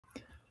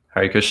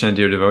Hare Krishna,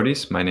 dear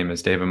devotees. My name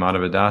is Deva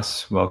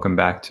Madhavadas. Welcome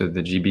back to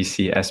the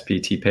GBC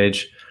SPT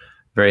page.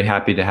 Very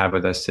happy to have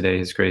with us today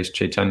His Grace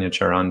Chaitanya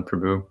Charan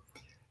Prabhu.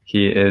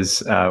 He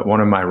is one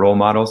of my role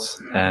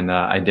models, and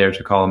I dare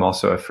to call him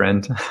also a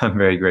friend. I'm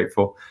very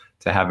grateful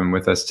to have him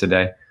with us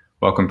today.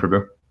 Welcome,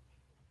 Prabhu.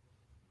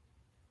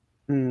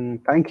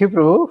 Thank you,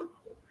 Prabhu.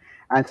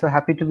 I'm so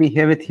happy to be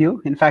here with you.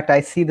 In fact,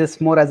 I see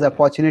this more as an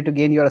opportunity to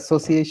gain your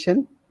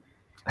association.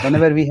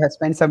 Whenever we have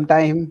spent some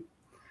time,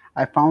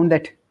 I found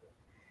that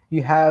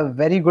you have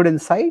very good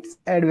insights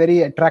and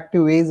very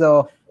attractive ways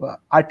of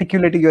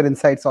articulating your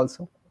insights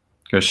also.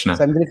 Krishna.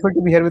 So I'm grateful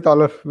to be here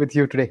with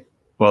you today.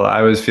 Well,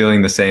 I was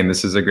feeling the same.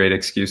 This is a great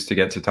excuse to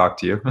get to talk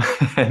to you.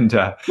 And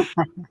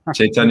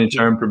Chaitanya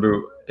Charan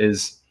Prabhu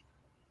is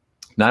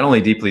not only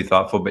deeply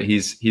thoughtful, but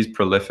he's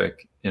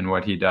prolific in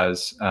what he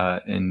does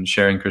in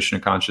sharing Krishna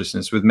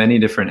consciousness with many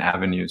different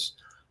avenues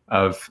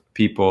of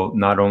people,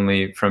 not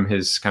only from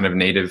his kind of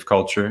native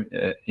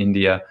culture,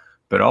 India,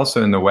 but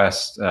also in the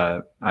West.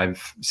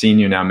 I've seen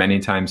you now many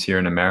times here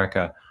in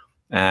America,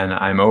 and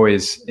I'm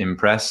always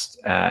impressed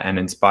and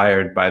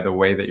inspired by the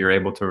way that you're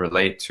able to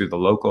relate to the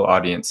local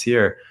audience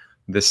here,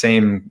 the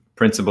same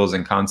principles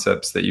and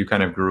concepts that you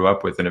kind of grew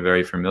up with in a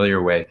very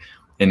familiar way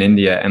in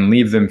India, and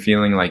leave them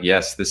feeling like,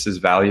 yes, this is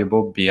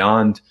valuable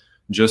beyond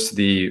just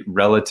the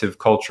relative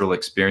cultural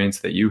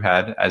experience that you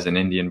had as an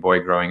Indian boy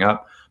growing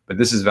up, but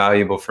this is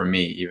valuable for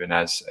me, even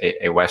as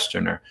a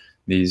Westerner.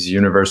 These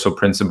universal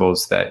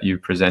principles that you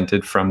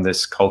presented from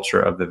this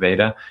culture of the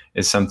Veda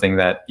is something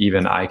that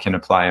even I can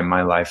apply in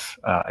my life.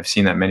 I've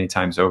seen that many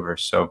times over.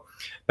 So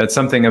that's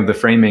something of the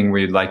framing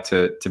we'd like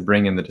to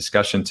bring in the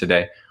discussion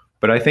today.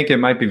 But I think it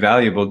might be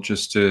valuable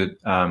just to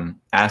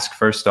ask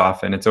first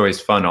off, and it's always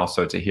fun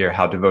also to hear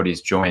how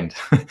devotees joined.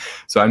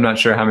 So I'm not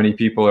sure how many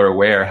people are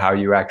aware how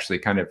you actually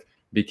kind of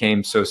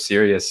became so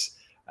serious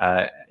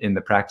in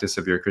the practice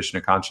of your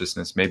Krishna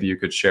consciousness. Maybe you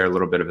could share a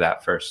little bit of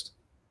that first.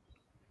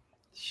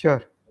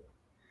 Sure.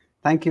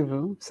 Thank you,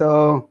 Prabhu.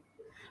 So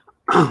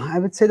I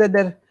would say that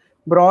there are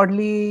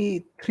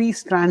broadly three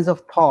strands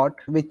of thought,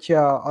 which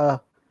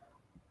are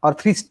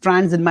three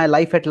strands in my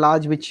life at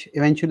large, which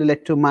eventually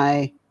led to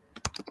my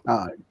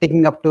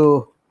taking up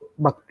to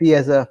bhakti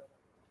as a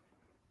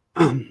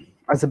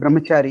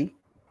brahmachari.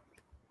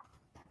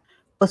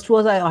 First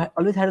was I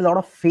always had a lot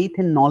of faith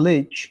in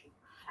knowledge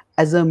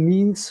as a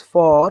means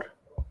for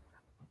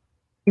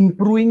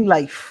improving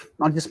life,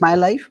 not just my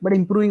life, but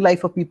improving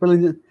life of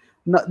people.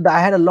 I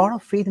had a lot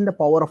of faith in the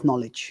power of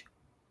knowledge.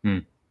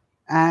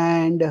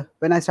 And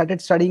when I started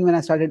studying, when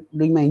I started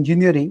doing my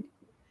engineering,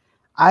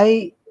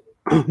 I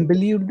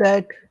believed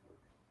that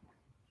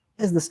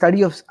as the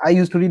study of, I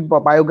used to read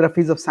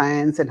biographies of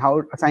science and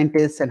how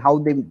scientists and how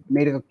they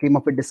came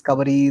up with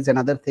discoveries and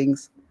other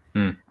things.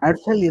 I'd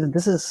tell you,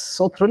 this is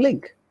so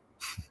thrilling.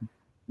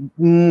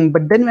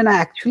 But then when I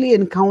actually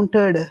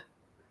encountered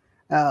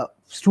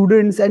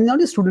students, and not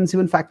just students,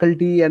 even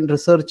faculty and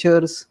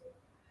researchers,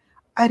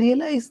 I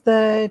realized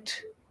that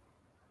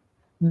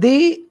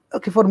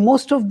for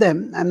most of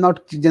them, I'm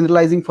not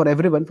generalizing for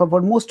everyone, but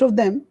for most of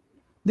them,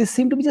 this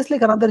seemed to be just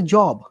like another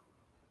job.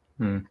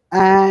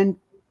 And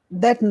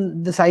that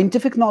the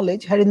scientific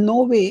knowledge had in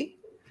no way,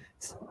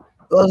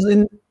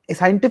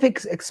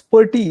 scientific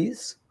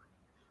expertise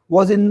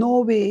was in no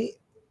way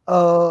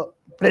a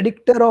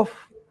predictor of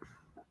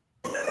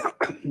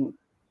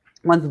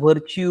one's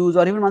virtues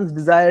or even one's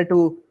desire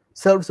to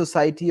serve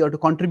society or to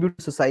contribute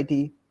to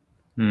society.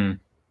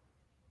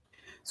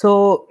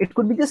 So it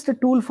could be just a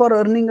tool for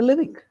earning a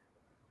living.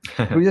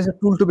 It could be just a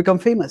tool to become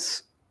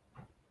famous.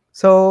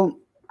 So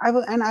I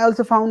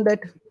also found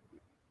that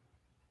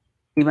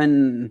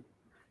even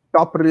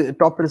top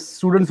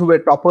students who were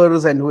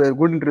toppers and who were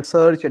good in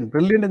research and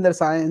brilliant in their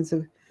science,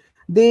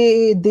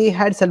 they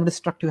had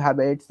self-destructive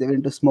habits. They were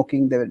into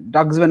smoking.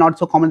 Drugs were not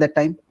so common at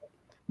that time,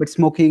 but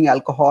smoking,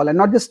 alcohol, and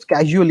not just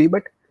casually,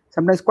 but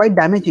sometimes quite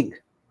damaging.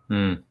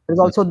 It was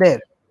also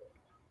there.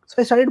 So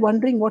I started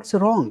wondering what's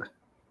wrong.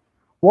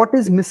 What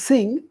is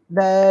missing,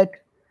 that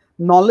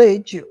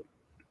knowledge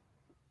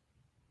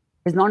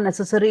is not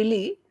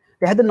necessarily,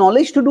 they had the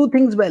knowledge to do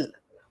things well,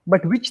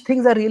 but which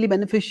things are really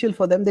beneficial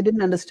for them, they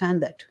didn't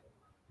understand that.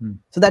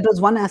 So that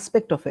was one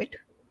aspect of it.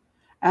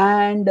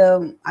 And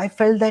I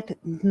felt that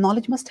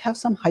knowledge must have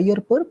some higher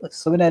purpose.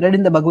 So when I read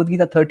in the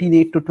Bhagavad-Gītā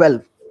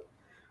 13:8-12,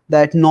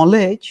 that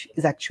knowledge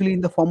is actually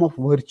in the form of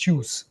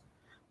virtues.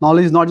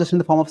 Knowledge is not just in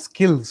the form of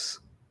skills.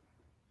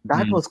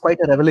 That was quite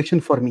a revelation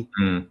for me.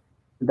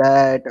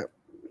 That,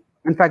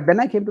 in fact, then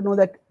I came to know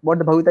that what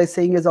the Bhagavad-Gītā is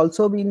saying has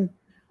also been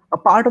a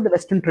part of the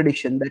Western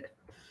tradition, that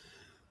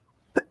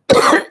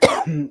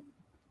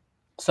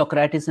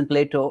Socrates and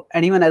Plato,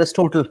 and even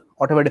Aristotle,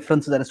 whatever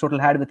differences Aristotle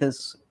had with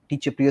his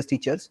previous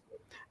teachers,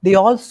 they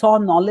all saw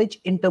knowledge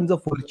in terms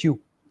of virtue,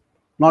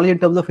 knowledge in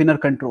terms of inner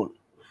control.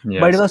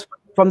 But it was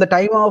from the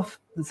time of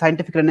the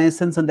scientific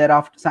renaissance and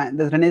thereafter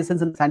the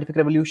renaissance and scientific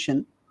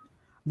revolution,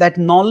 that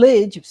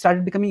knowledge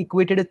started becoming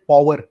equated with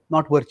power,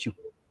 not virtue.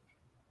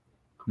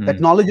 That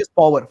knowledge is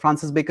power.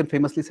 Francis Bacon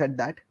famously said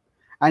that.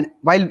 And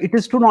while it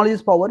is true, knowledge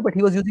is power, but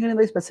he was using it in a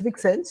very specific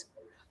sense,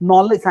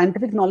 knowledge,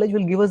 scientific knowledge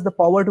will give us the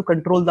power to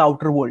control the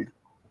outer world,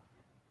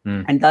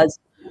 and thus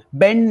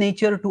bend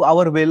nature to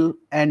our will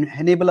and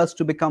enable us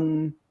to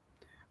become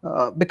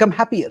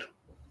happier.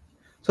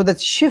 So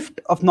that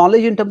shift of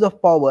knowledge in terms of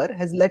power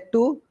has led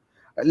to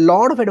a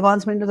lot of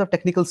advancement in terms of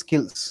technical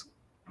skills.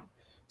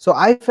 So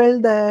I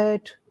felt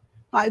that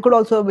I could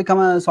also become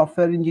a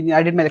software engineer.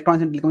 I did my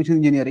electronics and telecommunications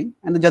engineering,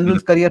 and the general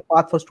career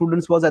path for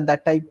students was at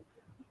that time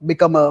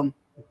become a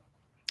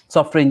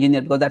software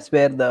engineer, because that's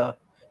where the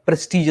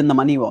prestige and the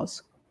money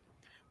was.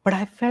 But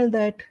I felt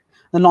that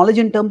the knowledge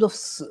in terms of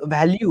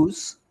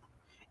values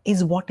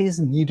is what is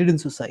needed in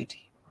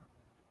society.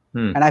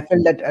 And I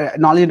felt that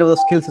knowledge of the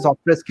skills,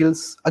 software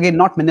skills, again,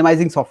 not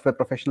minimizing software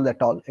professionals at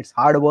all. It's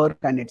hard work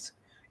and it's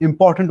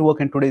important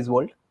work in today's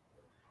world.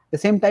 At the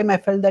same time, I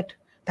felt that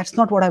that's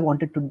not what I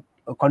wanted to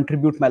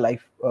contribute in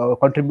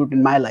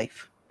my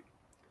life.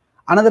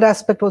 Another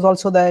aspect was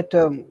also that,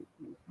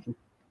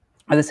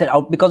 as I said,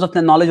 because of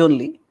the knowledge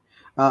only,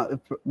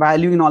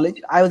 valuing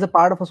knowledge, I was a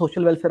part of a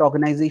social welfare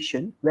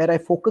organization where I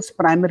focused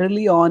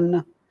primarily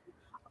on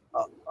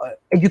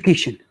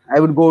education. I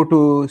would go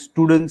to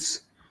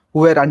students who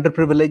were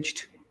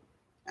underprivileged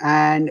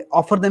and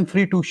offer them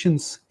free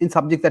tuitions in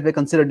subjects that were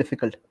considered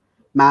difficult: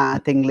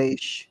 math,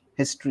 English,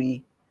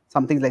 history,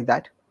 something like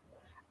that.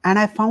 And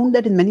I found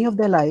that in many of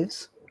their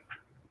lives,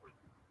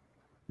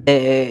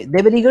 they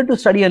were eager to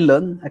study and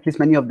learn, at least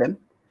many of them,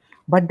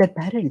 but their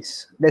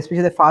parents,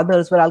 especially their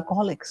fathers, were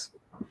alcoholics,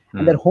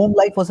 and their home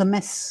life was a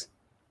mess.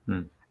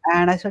 And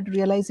I started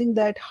realizing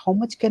that how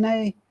much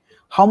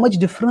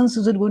difference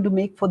is it going to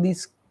make for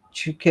these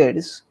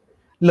kids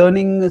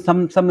learning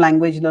some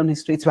language, learn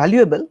history? It's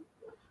valuable,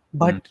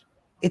 but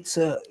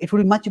it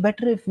would be much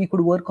better if we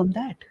could work on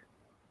that.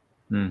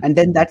 And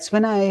then that's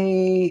when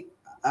I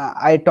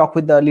talked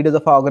with the leaders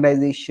of our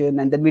organization,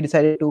 and then we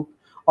decided to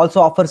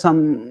also offer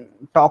some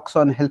talks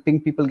on helping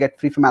people get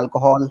free from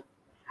alcohol,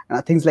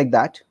 things like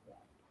that.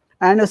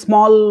 And a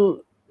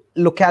small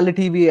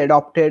locality we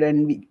adopted,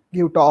 and we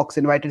give talks,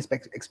 invited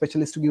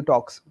specialists to give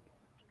talks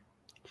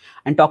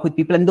and talk with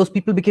people, and those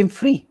people became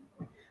free.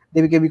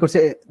 They became, we could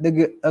say,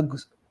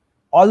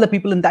 all the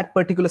people in that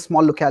particular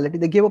small locality,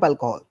 they gave up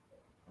alcohol.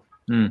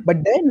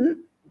 But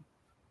then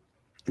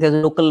there's a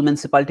local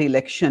municipality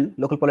election,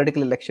 local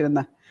political election, and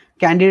the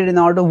candidate, in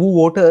order to woo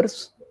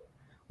voters,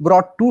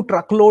 brought 2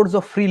 truckloads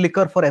of free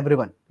liquor for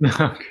everyone.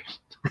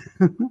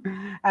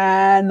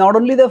 And not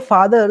only their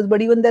fathers,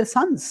 but even their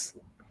sons.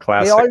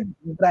 Classic.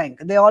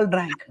 They all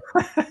drank.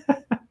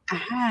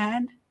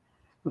 And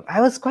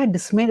I was quite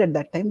dismayed at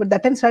that time, but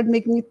that time started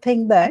making me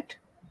think that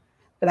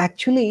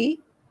actually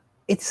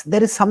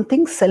there is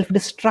something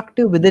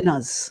self-destructive within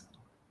us.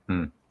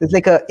 There's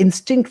like an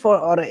instinct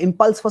or an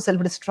impulse for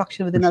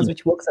self-destruction within us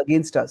which works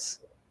against us.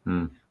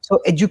 So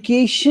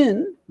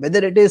education,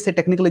 whether it is a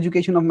technical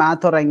education of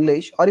math or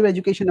English, or even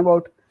education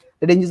about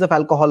the dangers of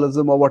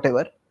alcoholism or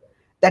whatever,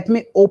 that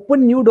may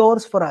open new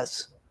doors for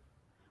us.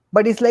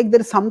 But it's like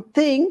there's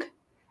something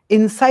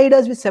inside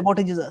us which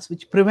sabotages us,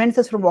 which prevents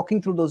us from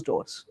walking through those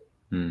doors.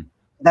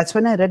 That's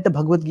when I read the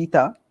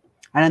Bhagavad-Gītā,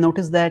 and I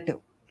noticed that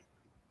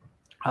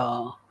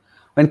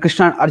when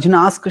Arjuna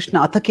asked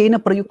Krishna, Athakena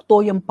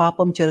prayuktoyam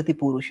papam charati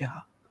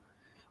purushaha,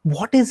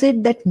 what is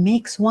it that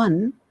makes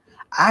one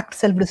act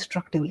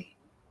self-destructively?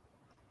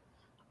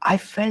 I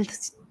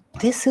felt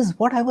this is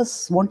what I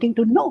was wanting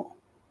to know.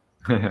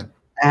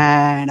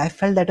 And I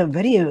felt that a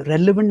very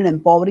relevant and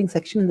empowering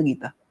section in the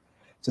Gita.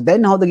 So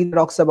then how the Gita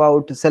talks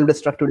about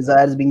self-destructive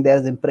desires being there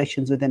as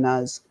impressions within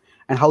us,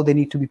 and how they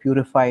need to be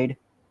purified.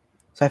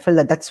 So I felt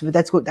that that's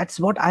good. That's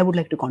what I would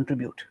like to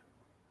contribute.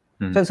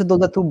 So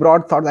those are 2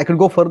 broad thoughts. I could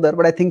go further,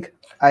 but I think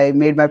I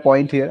made my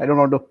point here. I don't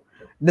want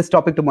this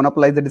topic to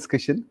monopolize the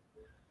discussion.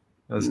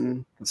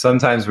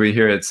 Sometimes we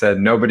hear it said,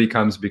 nobody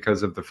comes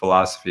because of the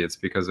philosophy. It's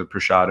because of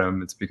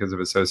prashadam. It's because of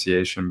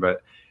association.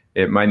 But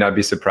it might not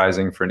be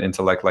surprising for an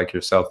intellect like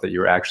yourself that you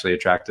were actually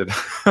attracted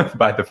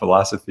by the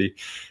philosophy.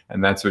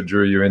 And that's what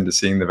drew you into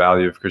seeing the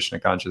value of Krishna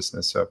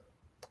consciousness. So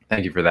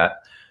thank you for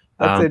that.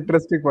 That's an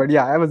interesting point.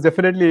 Yeah, I was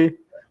definitely,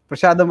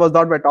 prashadam was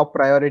not my top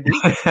priority.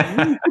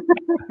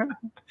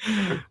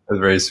 That's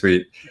very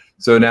sweet.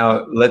 So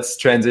now let's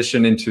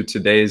transition into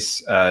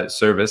today's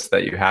service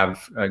that you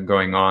have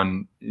going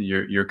on.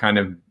 You're kind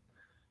of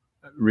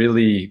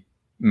really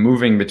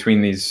moving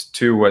between these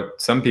 2, what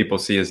some people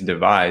see as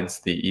divides,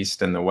 the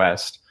East and the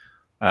West,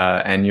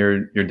 and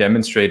you're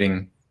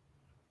demonstrating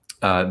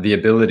the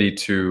ability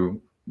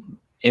to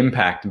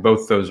impact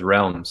both those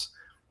realms.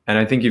 And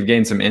I think you've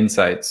gained some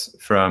insights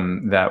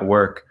from that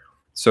work.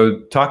 So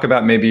talk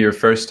about maybe your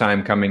first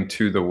time coming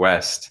to the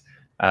West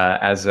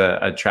as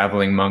a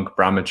traveling monk,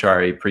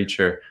 brahmachari,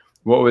 preacher.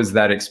 What was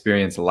that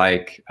experience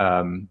like?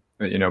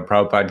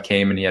 Prabhupada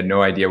came and he had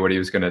no idea what he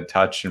was going to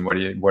touch and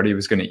what he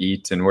was going to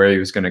eat and where he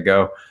was going to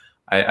go.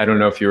 I don't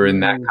know if you were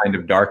in that kind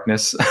of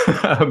darkness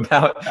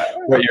about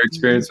what your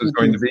experience was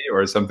going to be,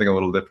 or something a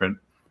little different.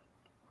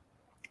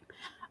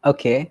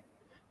 Okay.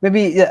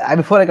 Maybe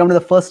before I come to the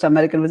first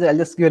American visit, I'll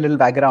just give you a little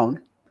background.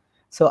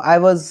 So I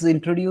was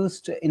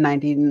introduced in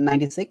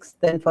 1996.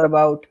 Then for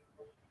about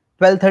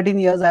 13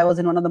 years, I was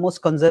in one of the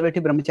most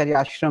conservative brahmacharya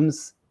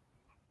ashrams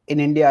in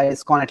India,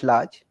 ISKCON at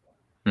large.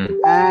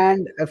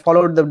 And I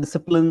followed the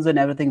disciplines and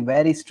everything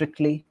very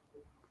strictly.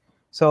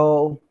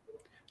 So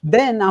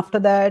then after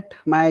that,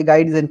 my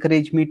guides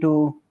encouraged me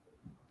to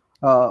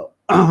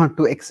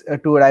diversify.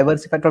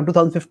 From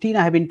 2015,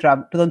 I have been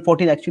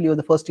 2014 actually was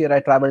the first year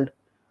I traveled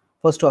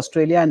first to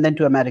Australia and then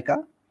to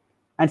America.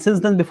 And since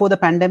then, before the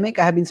pandemic,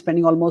 I have been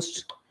spending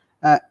almost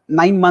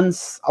 9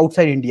 months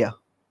outside India,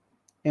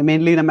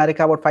 mainly in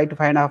America, about 5 to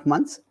 5.5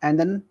 months, and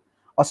then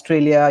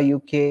Australia,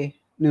 UK,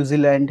 New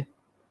Zealand,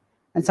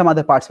 and some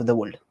other parts of the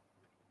world.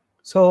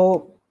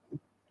 So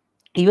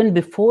even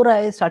before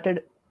I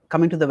started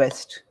coming to the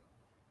West,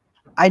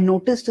 I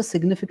noticed a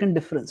significant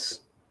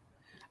difference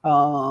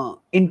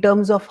in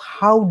terms of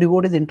how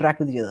devotees interact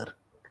with each other.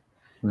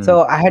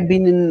 So I had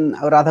been in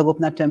Radha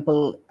Gopinath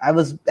temple. I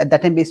was at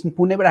that time based in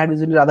Pune, but I had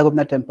visited Radha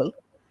Gopinath temple.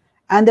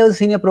 And there was a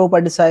senior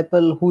Prabhupada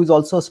disciple who is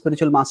also a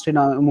spiritual master in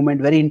our movement,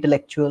 very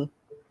intellectual.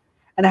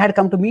 And I had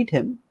come to meet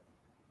him.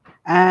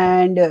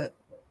 And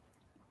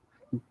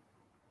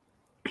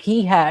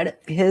he had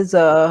his...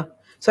 so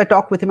I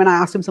talked with him and I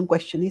asked him some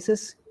question. He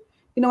says,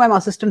 my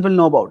assistant will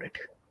know about it.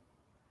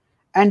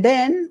 And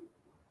then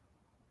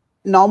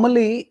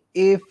normally,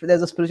 if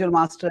there's a spiritual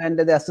master and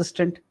the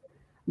assistant,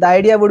 the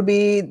idea would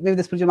be maybe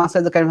the spiritual master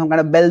has some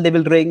kind of bell they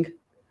will ring,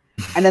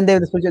 and then the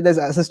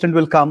assistant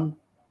will come.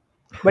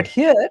 But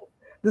here,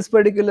 this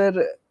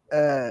particular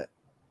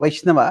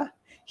Vaishnava,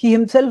 he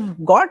himself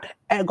got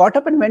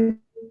up and went.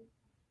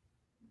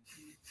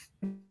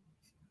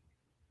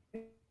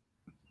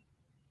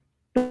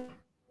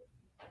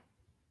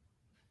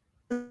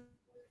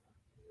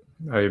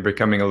 Oh, you're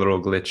becoming a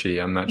little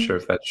glitchy. I'm not sure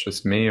if that's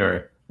just me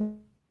or...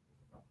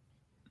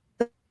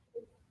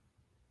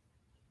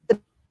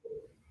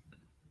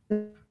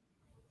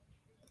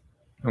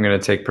 I'm going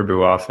to take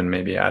Prabhu off and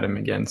maybe add him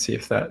again, see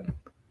if that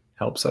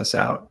helps us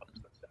out.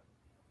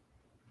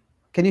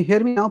 Can you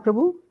hear me now,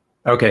 Prabhu?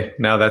 Okay,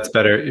 now that's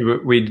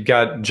better. We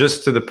got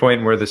just to the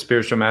point where the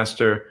spiritual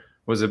master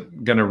was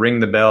going to ring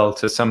the bell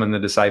to summon the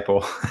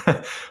disciple.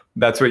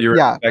 That's what you were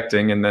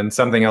expecting, and then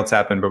something else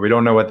happened, but we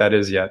don't know what that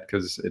is yet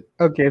because it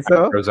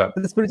grows up.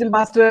 The spiritual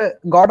master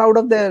got out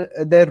of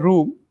their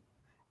room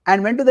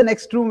and went to the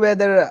next room where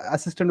their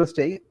assistant was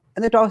staying,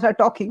 and they started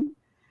talking.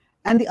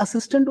 And the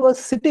assistant was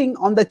sitting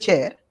on the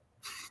chair,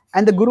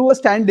 and the guru was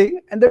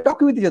standing, and they're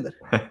talking with each other.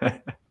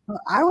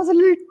 I was a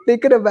little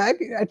taken aback.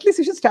 At least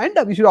you should stand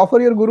up. You should offer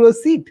your guru a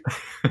seat.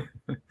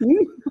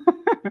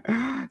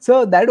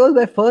 So that was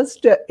my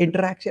first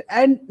interaction.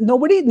 And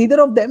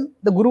neither of them,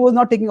 the guru was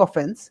not taking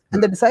offense,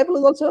 and the disciple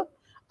was also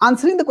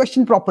answering the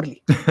question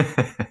properly.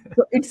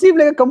 So it seemed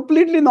like a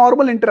completely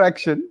normal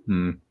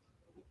interaction.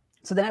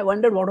 So then I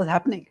wondered what was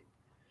happening.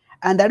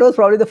 And that was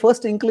probably the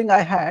first inkling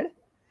I had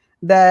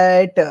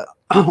that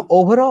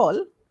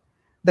overall,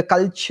 the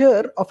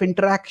culture of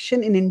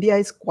interaction in India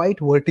is quite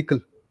vertical.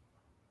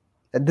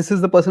 That this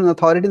is the person in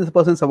authority, this is the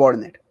person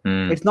subordinate.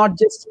 It's not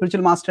just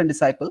spiritual master and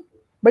disciple,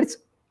 but it's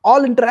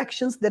all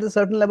interactions. There is a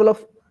certain level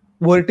of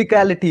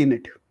verticality in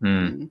it.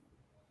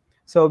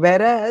 So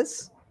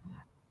whereas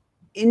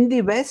in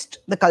the West,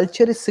 the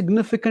culture is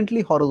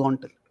significantly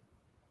horizontal,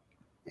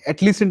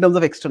 at least in terms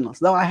of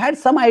externals. Now, I had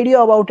some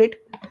idea about it.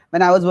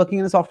 When I was working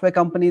in a software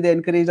company, they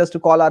encouraged us to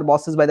call our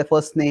bosses by their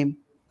first name.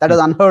 That was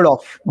unheard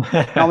of.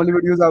 Normally, we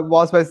would use our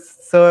boss by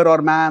sir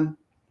or ma'am.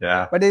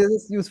 Yeah. But they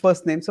just use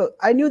first name. So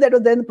I knew that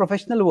was there in the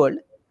professional world,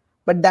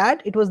 but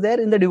that it was there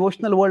in the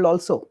devotional world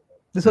also.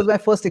 This was my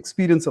first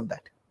experience of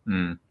that.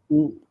 And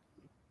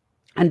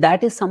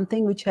that is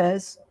something which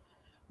has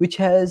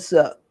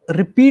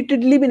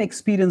repeatedly been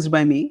experienced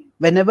by me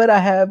whenever I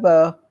have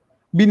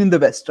been in the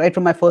West, right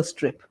from my first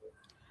trip.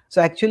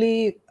 So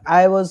actually,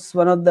 I was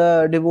one of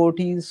the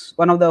devotees,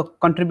 one of the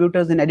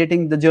contributors in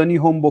editing the Journey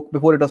Home book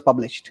before it was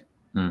published.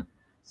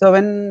 So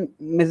when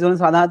Ms.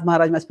 Radhanath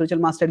Maharaj, my spiritual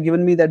master, had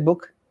given me that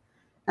book,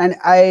 and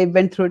I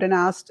went through it and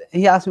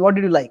he asked me, what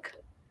did you like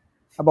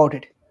about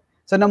it?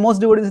 So now most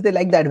devotees, they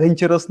like the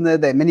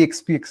adventurousness, the many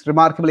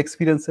remarkable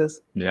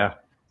experiences. Yeah.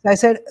 So I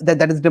said,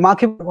 that is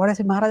remarkable. What I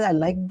said, Maharaj, I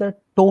like the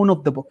tone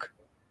of the book.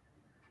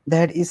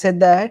 That he said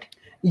that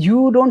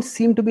you don't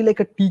seem to be like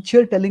a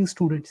teacher telling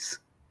students.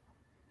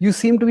 You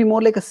seem to be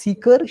more like a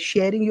seeker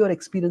sharing your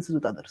experiences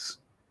with others.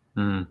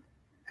 And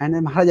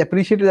then Maharaj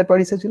appreciated that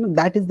part. He says,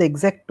 that is the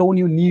exact tone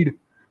you need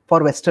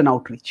for Western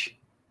outreach.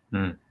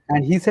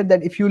 And he said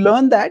that if you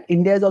learn that,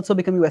 India is also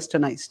becoming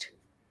Westernized.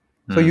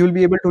 So you will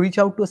be able to reach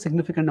out to a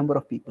significant number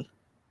of people.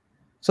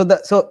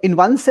 So in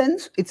one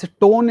sense, it's a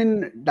tone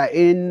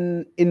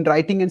in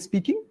writing and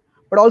speaking,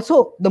 but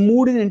also the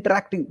mood in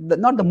interacting,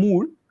 not the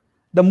mood,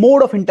 the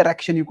mode of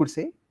interaction, you could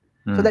say.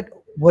 So that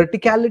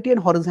verticality and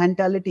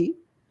horizontality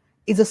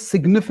is a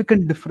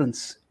significant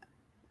difference.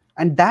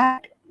 And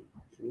that,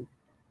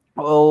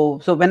 so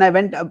when I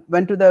went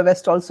to the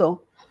West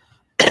also,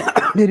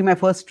 during my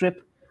first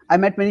trip, I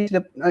met many,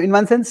 in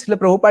one sense, Srila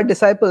Prabhupada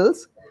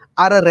disciples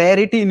are a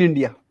rarity in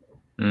India.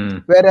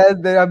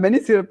 Whereas there are many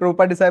Srila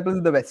Prabhupada disciples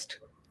in the West.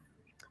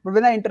 But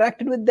when I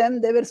interacted with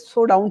them, they were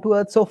so down to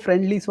earth, so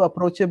friendly, so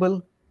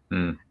approachable.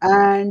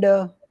 And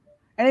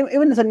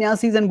even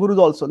sannyasis and gurus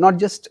also, not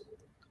just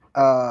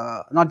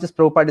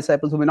Prabhupada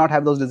disciples who may not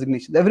have those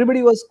designations.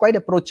 Everybody was quite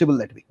approachable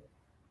that way.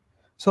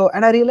 So,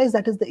 and I realized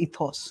that is the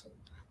ethos.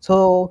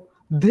 So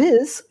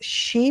this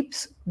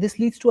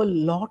leads to a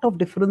lot of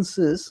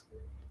differences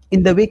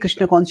in the way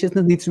Krishna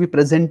consciousness needs to be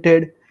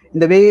presented, in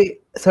the way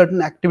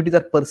certain activities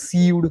are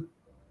perceived.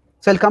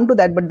 So I'll come to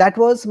that, but that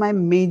was my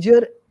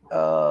major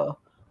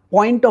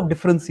point of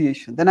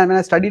differentiation. Then when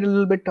I studied a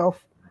little bit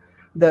of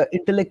the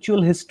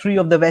intellectual history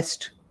of the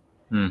West,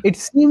 it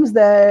seems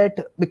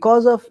that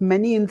because of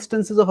many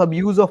instances of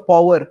abuse of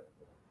power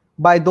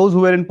by those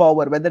who were in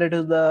power, whether it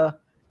is the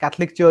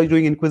Catholic Church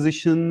doing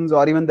inquisitions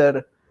or even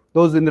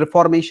those in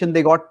Reformation,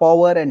 they got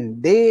power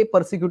and they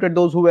persecuted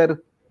those who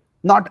were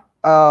not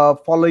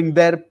following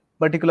their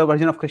particular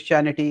version of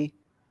Christianity,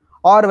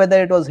 or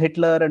whether it was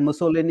Hitler and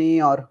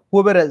Mussolini or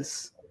whoever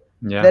else.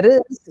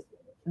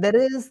 There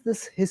is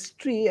this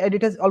history, and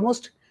it has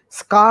almost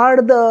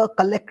scarred the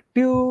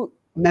collective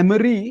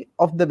memory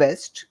of the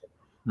West,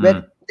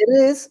 where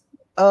there is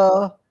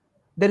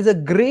a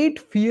great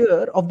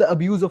fear of the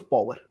abuse of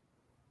power.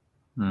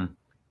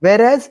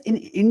 Whereas in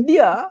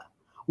India,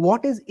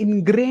 what is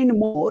ingrained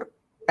more,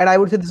 and I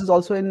would say this is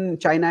also in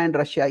China and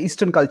Russia,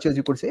 Eastern cultures,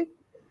 you could say,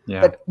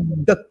 that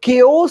the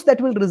chaos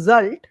that will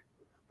result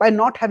by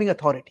not having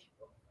authority.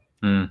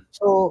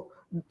 So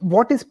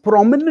what is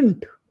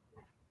prominent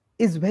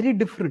is very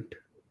different.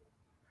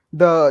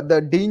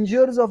 The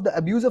dangers of the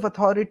abuse of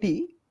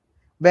authority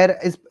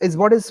is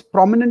what is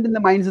prominent in the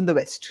minds in the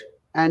West,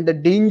 and the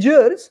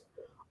dangers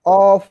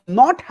of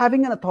not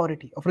having an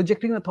authority, of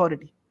rejecting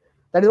authority,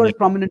 that is what is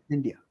prominent in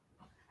India.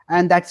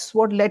 And that's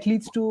what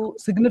leads to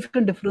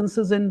significant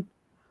differences in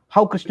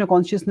how Krishna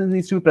consciousness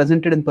needs to be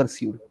presented and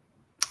pursued.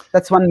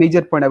 That's one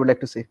major point I would like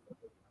to say.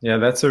 Yeah,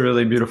 that's a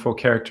really beautiful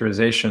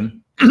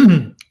characterization.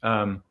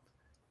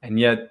 And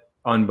yet,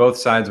 on both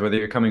sides, whether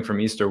you're coming from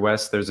East or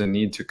West, there's a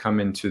need to come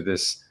into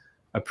this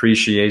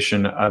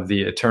appreciation of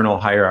the eternal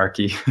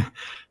hierarchy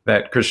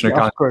that Krishna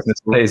consciousness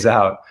plays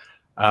out.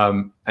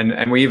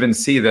 And we even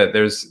see that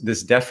there's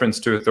this deference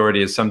to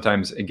authority is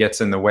sometimes it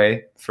gets in the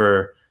way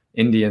for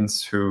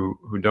Indians who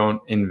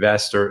don't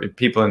invest, or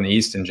people in the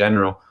East in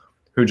general,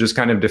 who just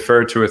kind of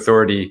defer to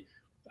authority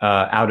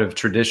out of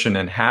tradition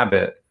and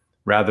habit,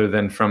 rather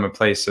than from a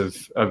place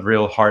of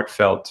real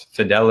heartfelt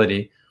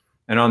fidelity.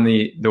 And on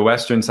the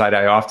Western side,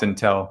 I often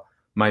tell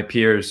my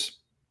peers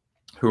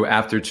who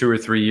after 2 or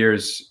 3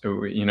 years,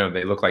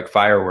 they look like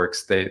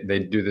fireworks.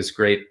 They do this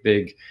great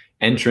big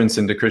entrance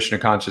into Krishna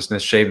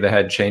consciousness, shave the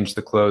head, change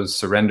the clothes,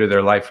 surrender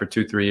their life for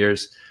 2-3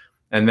 years.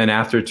 And then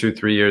after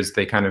 2-3 years,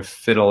 they kind of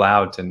fiddle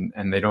out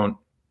and they don't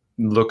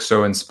look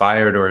so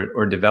inspired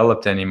or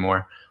developed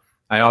anymore.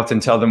 I often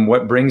tell them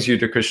what brings you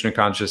to Krishna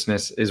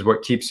consciousness is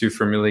what keeps you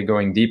from really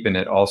going deep in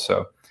it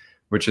also,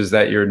 which is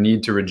that your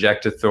need to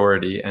reject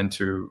authority and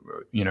to,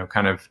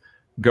 kind of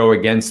go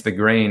against the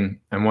grain.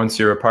 And once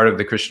you're a part of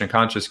the Krishna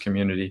conscious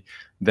community,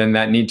 then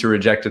that need to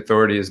reject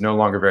authority is no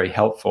longer very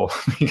helpful,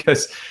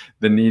 because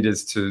the need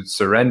is to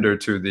surrender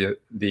to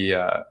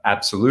the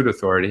absolute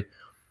authority.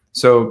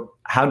 So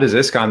how does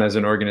ISKCON as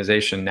an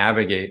organization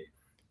navigate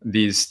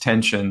these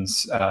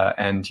tensions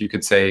and you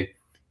could say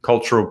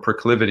cultural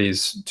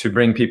proclivities to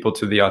bring people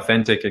to the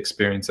authentic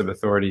experience of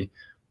authority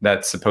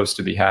that's supposed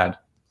to be had?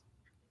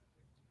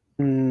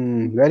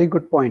 Very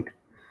good point.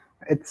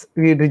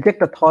 We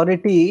reject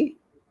authority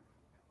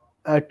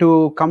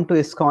to come to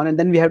ISKCON, and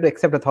then we have to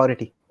accept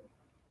authority.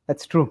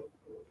 That's true.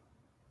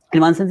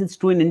 In one sense, it's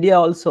true in India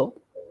also.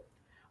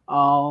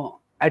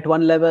 At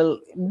one level,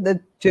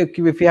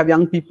 if you have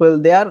young people,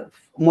 they are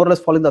more or less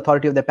following the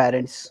authority of their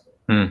parents.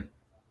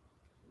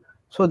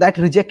 So that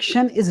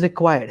rejection is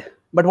required.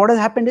 But what has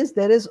happened is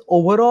there is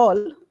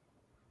overall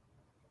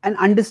an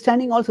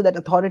understanding also that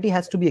authority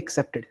has to be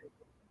accepted.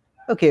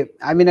 Okay,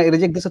 I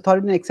reject this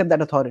authority and accept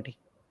that authority.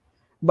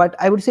 But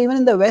I would say even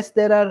in the West,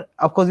 there are,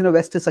 of course,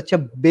 West is such a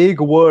big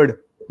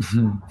word.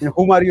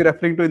 Whom are you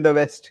referring to in the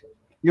West?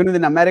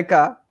 In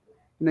America,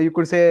 you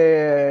could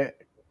say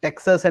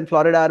Texas and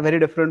Florida are very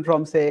different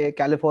from, say,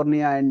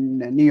 California and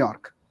New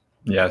York.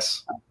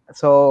 Yes.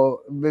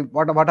 So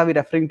what are we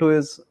referring to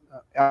is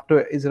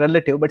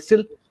relative, but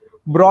still,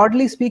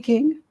 broadly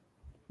speaking,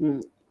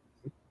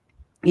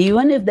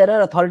 even if there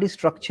are authority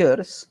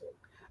structures,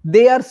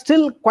 they are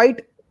still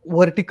quite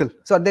vertical.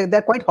 So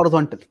they're quite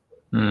horizontal.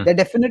 They're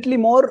definitely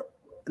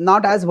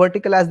not as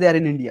vertical as they are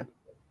in India.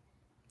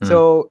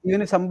 So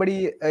even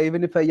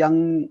if a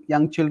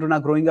young children are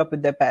growing up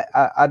with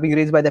are being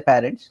raised by their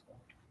parents,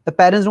 the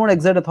parents don't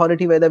exert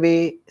authority by the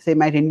way, say,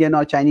 might Indian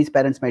or Chinese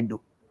parents might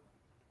do.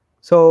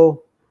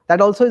 So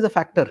that also is a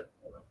factor.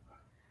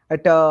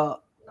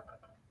 How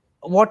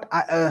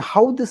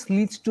this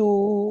leads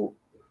to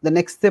the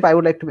next step, I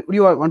would like to. Do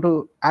you want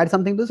to add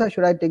something to this, or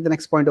should I take the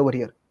next point over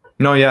here?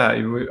 No, yeah,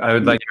 I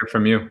would like to hear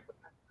from you.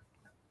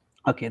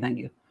 Okay, thank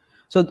you.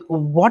 So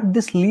what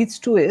this leads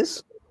to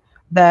is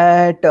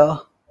that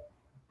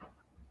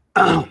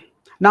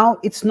now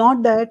it's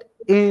not that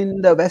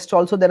in the West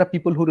also there are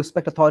people who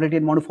respect authority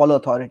and want to follow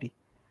authority.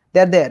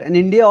 They're there. In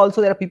India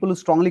also there are people who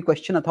strongly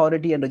question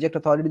authority and reject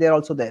authority. They're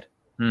also there.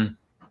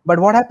 But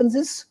what happens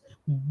is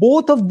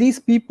both of these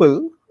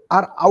people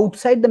are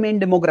outside the main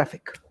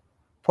demographic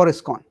for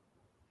ISKCON.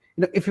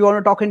 If you want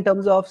to talk in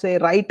terms of, say,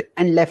 right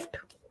and left,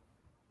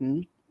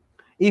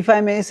 if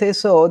I may say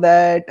so,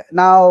 that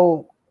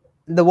now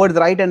the words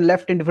right and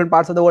left in different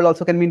parts of the world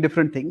also can mean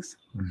different things.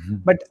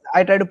 But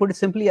I try to put it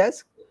simply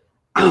as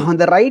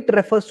the right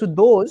refers to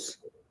those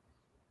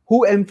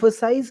who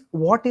emphasize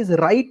what is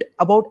right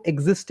about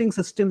existing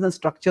systems and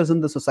structures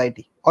in the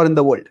society or in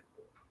the world.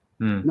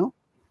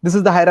 This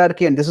is the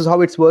hierarchy and this is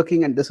how it's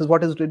working and this is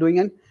what it's doing,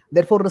 and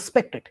therefore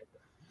respect it.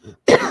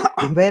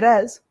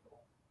 Whereas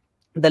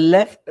the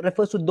left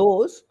refers to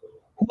those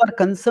who are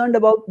concerned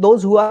about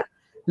those who are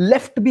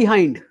left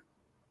behind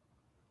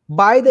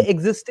by the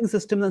existing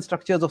systems and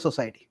structures of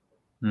society.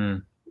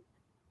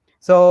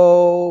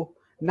 So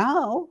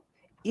now,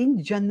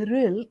 in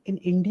general, in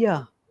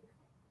India,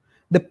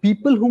 the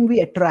people whom we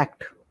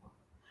attract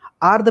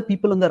are the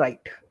people on the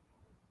right.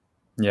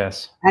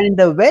 Yes. And in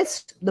the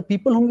West, the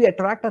people whom we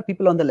attract are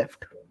people on the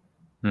left.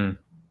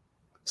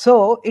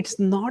 So it's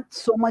not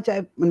so much,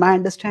 in my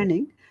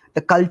understanding,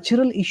 the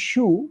cultural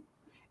issue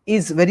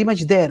is very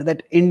much there,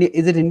 that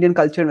is it Indian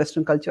culture and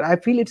Western culture. I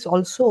feel it's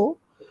also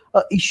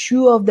an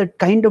issue of the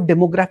kind of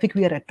demographic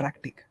we are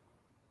attracting.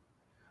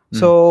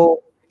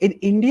 So in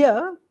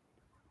India,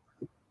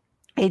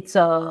 it's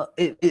I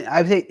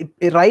would say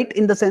right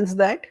in the sense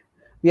that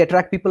we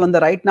attract people on the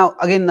right. Now,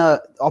 again,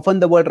 often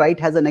the word right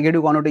has a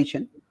negative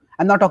connotation.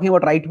 I'm not talking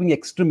about right-wing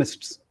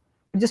extremists,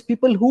 just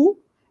people who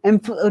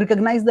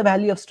recognize the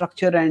value of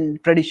structure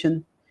and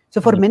tradition.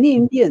 So for many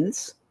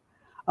Indians,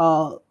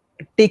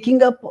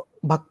 taking up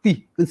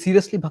bhakti,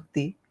 seriously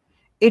bhakti,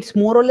 it's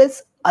more or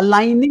less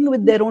aligning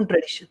with their own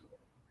tradition.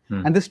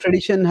 And this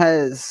tradition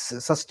has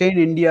sustained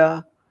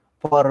India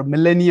for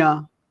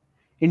millennia.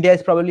 India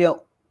is probably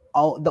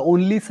the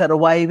only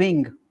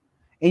surviving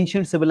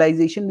ancient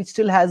civilization which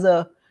still has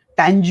a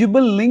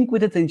tangible link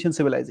with its ancient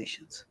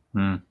civilizations.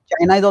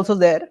 China is also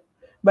there,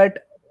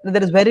 but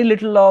there is very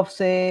little of,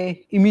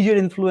 say, immediate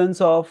influence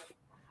of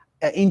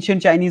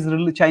ancient Chinese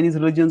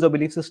religions or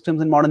belief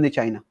systems in modern day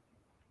China.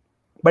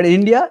 But in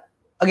India,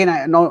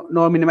 again,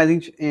 no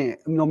minimizing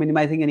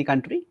any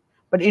country,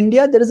 but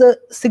India, there is a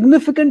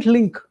significant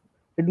link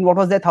between what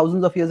was there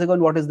thousands of years ago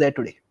and what is there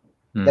today.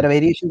 There are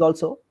variations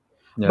also,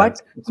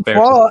 but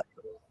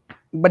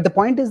the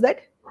point is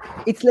that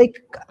it's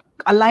like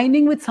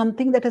aligning with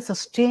something that has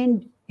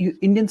sustained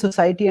Indian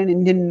society and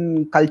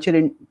Indian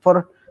culture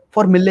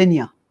for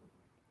millennia.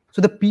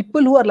 So the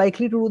people who are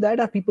likely to do that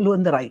are people who are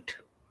on the right,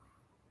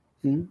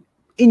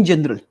 in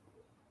general.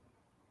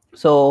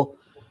 So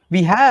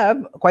we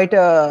have quite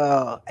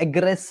a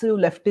aggressive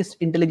leftist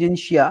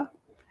intelligentsia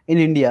in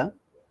India,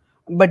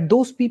 but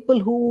those people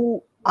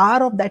who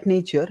are of that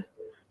nature,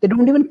 they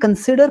don't even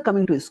consider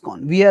coming to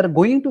ISKCON. We are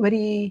going to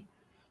very,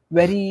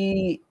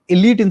 very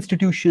elite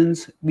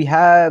institutions. We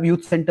have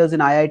youth centers in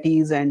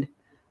IITs and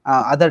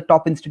other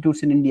top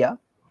institutes in India,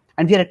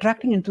 and we are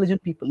attracting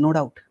intelligent people, no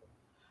doubt.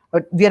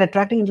 But we are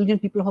attracting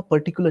intelligent people of a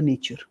particular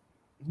nature.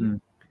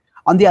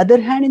 On the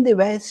other hand, in the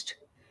West,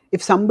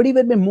 if somebody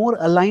were more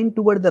aligned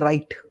toward the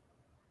right,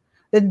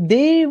 then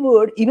they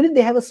would, even if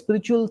they have a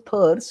spiritual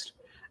thirst,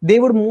 they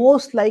would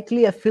most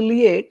likely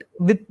affiliate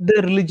with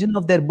the religion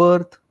of their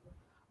birth,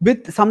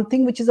 with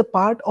something which is a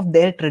part of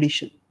their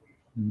tradition.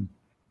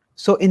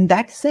 So in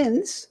that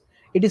sense,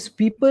 it is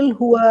people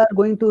who are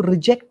going to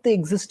reject the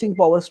existing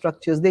power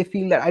structures. They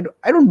feel that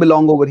I don't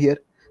belong over here.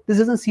 This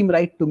doesn't seem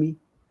right to me.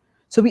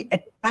 So we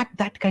attract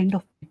that kind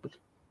of people.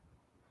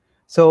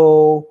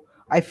 So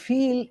I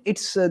feel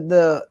it's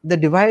the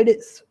divide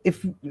is,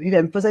 if we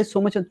emphasize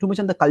too much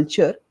on the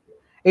culture,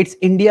 it's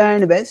India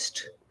and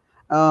West.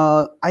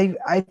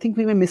 I think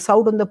we may miss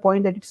out on the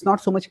point that it's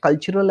not so much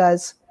cultural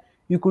as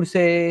you could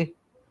say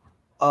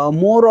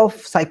more of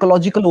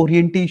psychological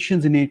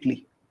orientations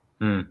innately.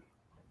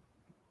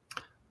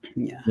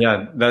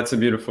 Yeah, that's a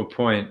beautiful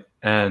point.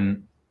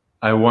 And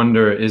I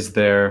wonder,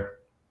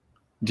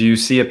 do you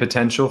see a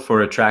potential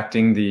for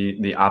attracting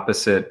the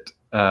opposite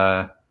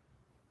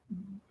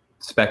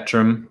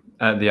spectrum,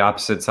 the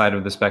opposite side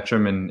of the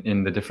spectrum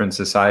in the different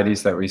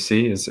societies that we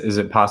see? Is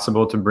it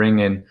possible to bring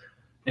in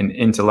an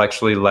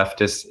intellectually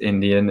leftist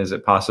Indian? Is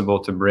it possible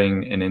to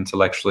bring an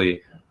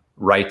intellectually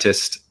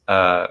rightist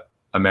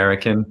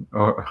American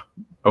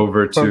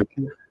over to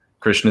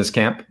Krishna's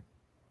camp?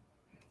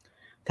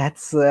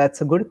 That's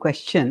a good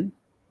question.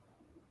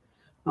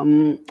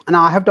 And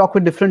I have talked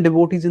with different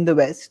devotees in the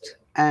West,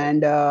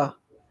 and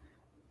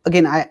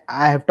again, I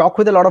have talked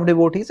with a lot of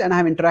devotees, and I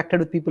have interacted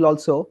with people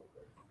also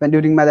when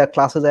during my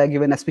classes I have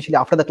given, especially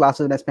after the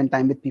classes when I spend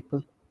time with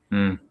people.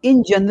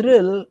 In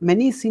general,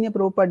 many senior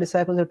Prabhupada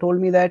disciples have told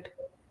me that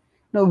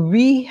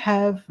we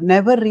have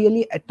never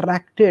really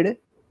attracted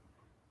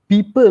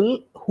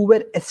people who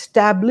were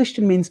established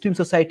in mainstream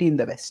society in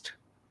the West.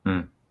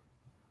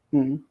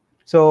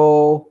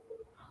 So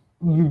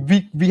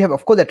we have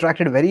of course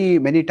attracted very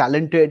many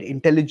talented,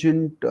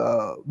 intelligent,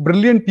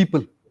 brilliant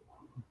people.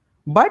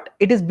 But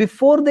it is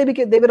before they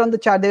were on the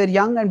chart, they were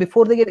young, and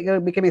before they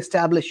became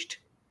established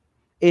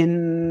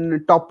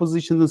in top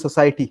positions in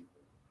society.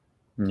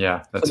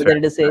 Yeah, that's so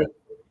that say.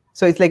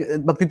 So it's like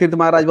Bhakti Tirtha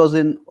Maharaj was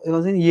in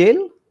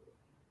Yale.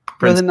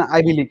 He was in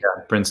Ivy League.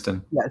 Yeah,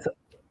 Princeton. Yeah, so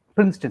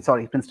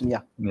Princeton.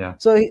 Yeah. Yeah.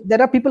 So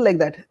there are people like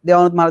that.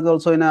 Devanand Maharaj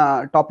also in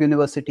a top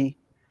university.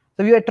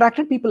 So we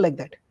attracted people like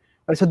that.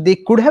 So they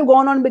could have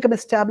gone on and become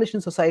established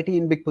in society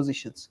in big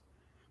positions.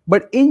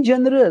 But in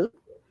general,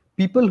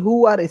 people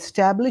who are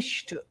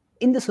established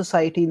in the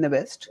society in the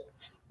West,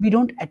 we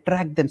don't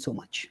attract them so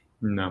much.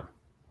 No.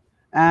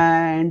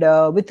 And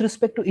with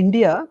respect to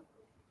India,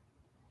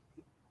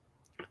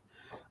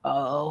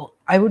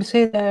 I would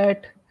say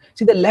that,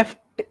 see, the left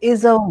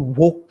is a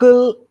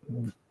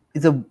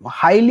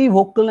highly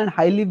vocal and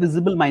highly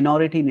visible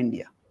minority in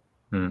India.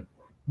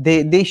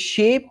 They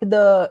shape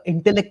the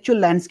intellectual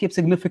landscape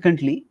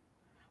significantly,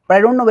 but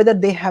I don't know whether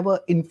they have an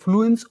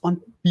influence on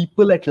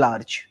people at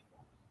large.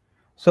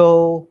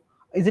 So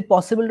is it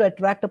possible to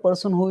attract a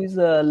person who is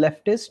a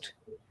leftist?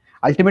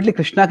 Ultimately,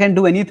 Krishna can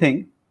do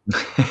anything,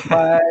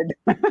 but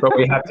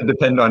we have to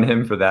depend on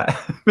him for that.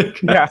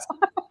 Yeah.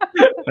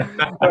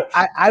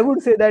 I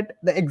would say that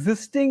the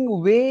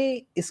existing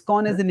way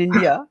ISKCON is in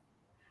India,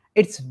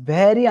 it's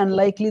very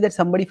unlikely that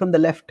somebody from the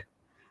left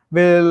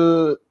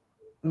will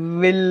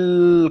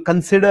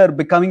consider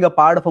becoming a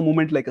part of a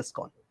movement like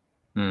ISKCON.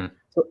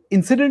 So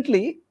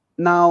incidentally,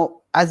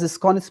 now as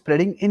ISKCON is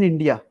spreading in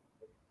India,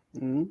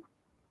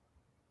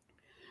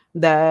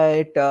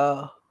 that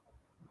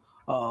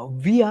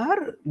we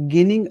are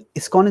gaining,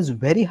 ISKCON is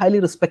very highly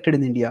respected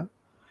in India,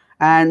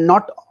 and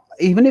not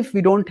even if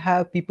we don't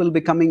have people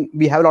becoming,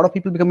 we have a lot of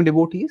people becoming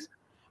devotees,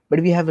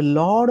 but we have a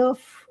lot of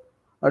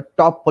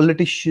top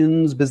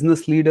politicians,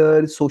 business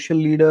leaders, social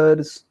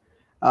leaders,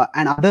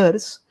 and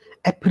others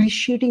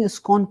appreciating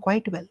ISKCON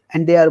quite well,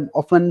 and they are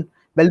often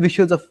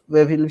well-wishers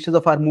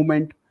of our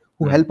movement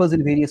who help us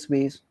in various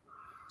ways.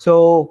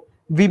 So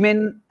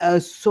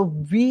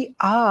we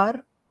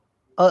are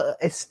an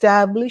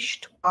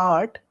established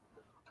part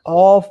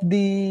of the,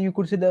 you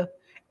could say, the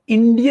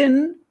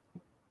Indian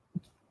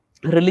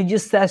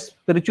religious and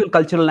spiritual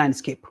cultural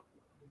landscape.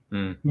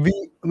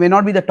 We may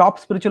not be the top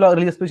spiritual or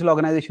religious spiritual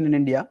organization in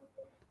India,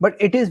 but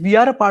we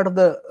are a part of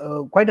the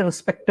quite a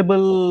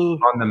respectable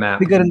on the map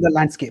figure in the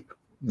landscape.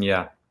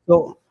 Yeah.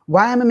 So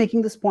why am I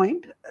making this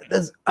point?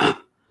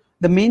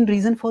 The main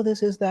reason for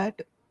this is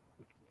that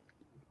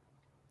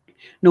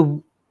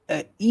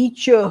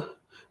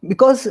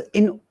because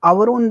in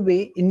our own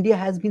way, India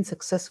has been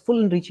successful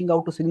in reaching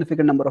out to a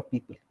significant number of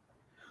people.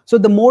 So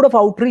the mode of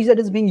outreach that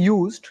is being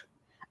used,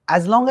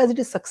 as long as it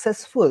is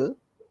successful,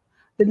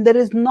 then there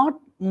is not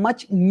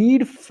much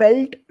need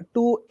felt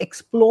to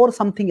explore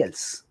something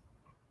else,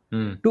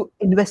 to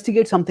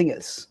investigate something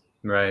else.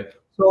 Right.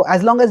 So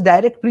as long as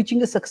direct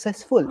preaching is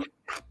successful,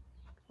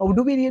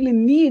 do we really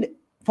need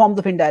forms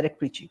of indirect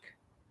preaching?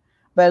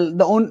 Well,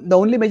 the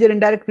only major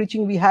indirect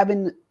preaching we have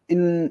in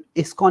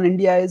ISKCON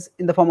India is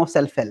in the form of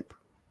self-help,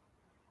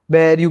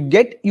 where you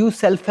use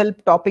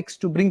self-help topics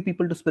to bring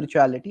people to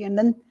spirituality, and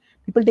then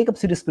people take up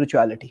serious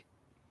spirituality.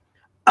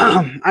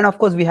 And of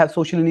course, we have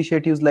social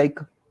initiatives like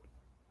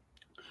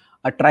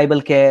a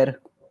tribal care,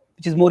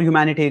 which is more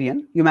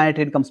humanitarian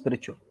comes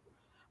spiritual.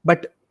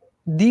 But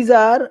these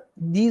are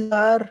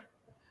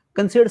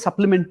considered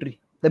supplementary.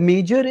 The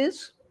major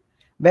is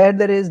where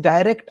there is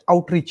direct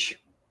outreach.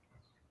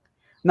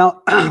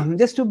 Now,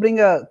 just to bring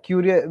a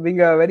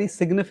very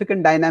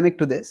significant dynamic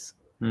to this,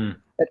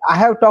 that I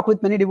have talked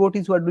with many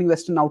devotees who are doing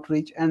Western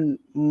outreach, and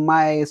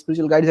my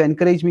spiritual guides have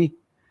encouraged me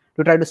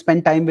to try to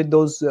spend time with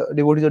those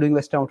devotees who are doing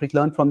Western outreach,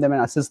 learn from them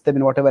and assist them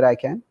in whatever I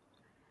can.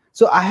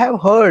 So I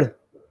have heard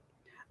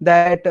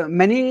that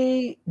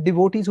many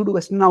devotees who do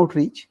Western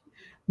outreach,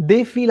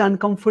 they feel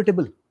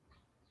uncomfortable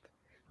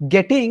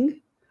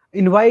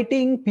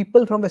inviting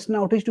people from Western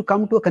outreach to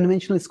come to a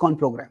conventional ISKCON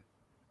program.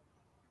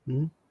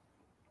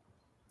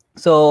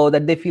 So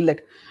that they feel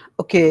like,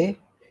 okay,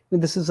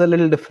 this is a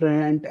little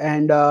different,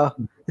 and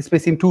this may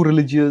seem too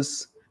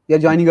religious. Are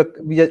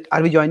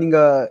we joining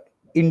a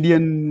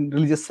Indian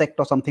religious sect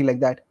or something like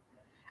that?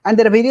 And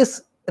there are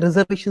various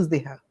reservations they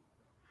have.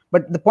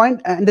 But the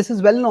point, and this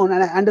is well known,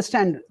 and I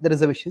understand the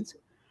reservations,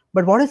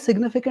 but what is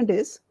significant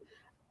is,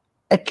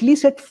 at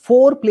least at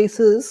 4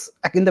 places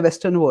in the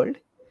Western world,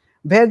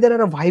 where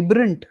there are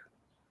vibrant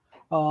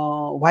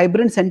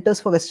centers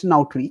for Western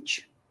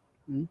outreach,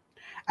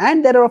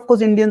 and there are of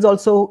course Indian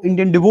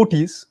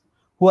devotees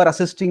who are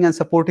assisting and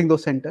supporting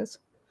those centers.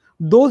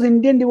 Those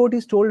Indian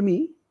devotees told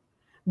me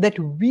that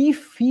we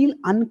feel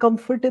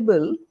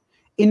uncomfortable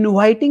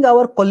inviting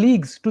our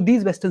colleagues to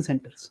these Western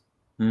centers.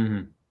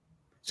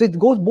 So it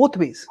goes both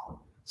ways.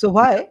 So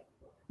why?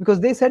 Because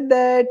they said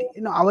that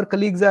our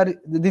colleagues are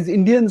these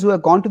Indians who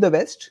have gone to the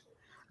West.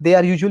 They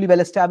are usually well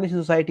established in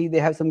society. They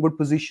have some good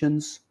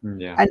positions,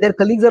 and their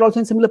colleagues are also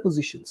in similar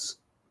positions.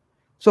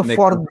 So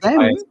for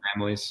them,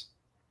 families.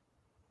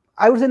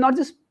 I would say not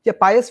just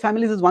pious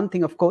families is one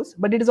thing, of course,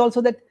 but it is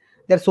also that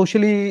they're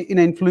socially in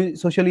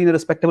a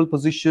respectable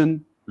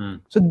position.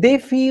 So they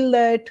feel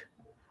that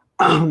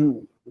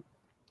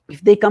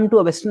if they come to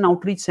a Western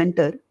outreach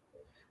center,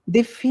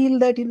 they feel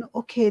that,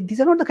 okay, these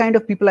are not the kind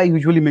of people I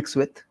usually mix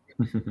with.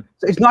 So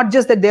it's not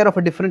just that they're of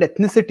a different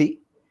ethnicity.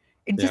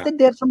 It's just that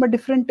they're from a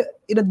different,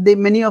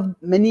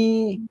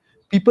 many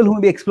people who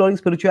will be exploring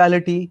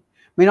spirituality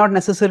may not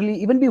necessarily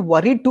even be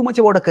worried too much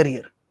about a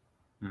career.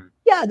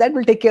 Yeah, that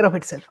will take care of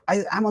itself.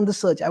 I'm on the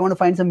search. I want to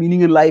find some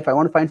meaning in life. I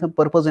want to find some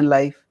purpose in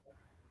life.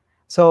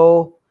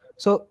 So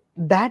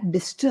that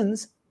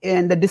distance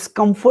and the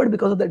discomfort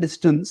because of the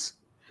distance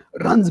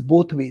runs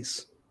both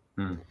ways.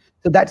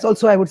 So that's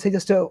also, I would say,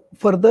 just a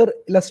further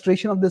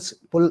illustration of this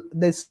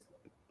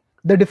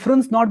the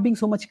difference not being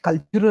so much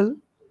cultural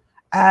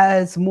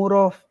as more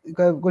of,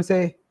 I would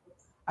say,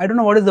 I don't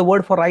know what is the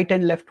word for right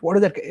and left. What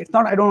is that? It's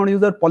not, I don't want to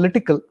use the word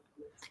political.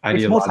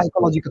 It's more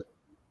psychological.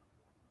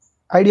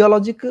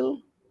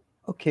 Ideological,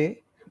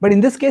 okay. But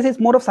in this case, it's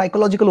more of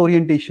psychological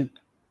orientation.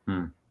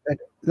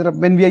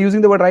 When we are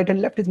using the word right and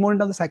left, it's more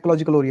into the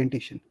psychological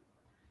orientation.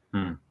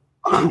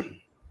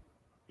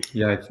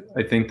 Yeah,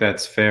 I think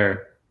that's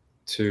fair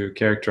to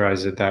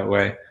characterize it that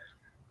way.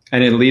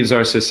 And it leaves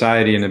our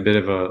society in a bit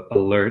of a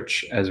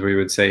lurch, as we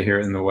would say here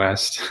in the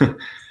West.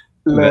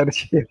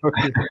 Lurch,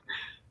 okay.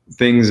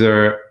 Things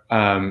are,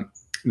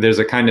 there's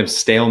a kind of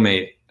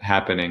stalemate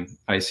happening.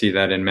 I see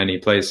that in many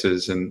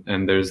places.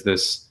 And there's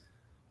this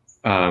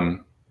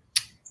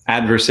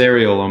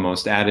adversarial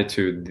almost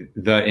attitude,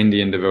 the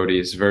Indian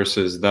devotees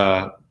versus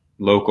the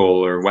local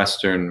or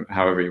Western,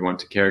 however you want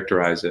to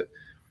characterize it.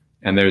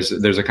 And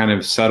there's a kind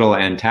of subtle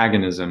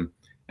antagonism.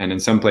 And in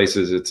some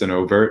places, it's an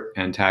overt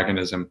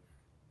antagonism.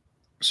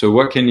 So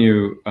what can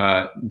you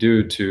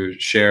do to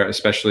share,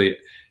 especially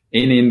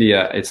in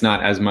India? It's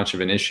not as much of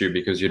an issue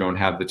because you don't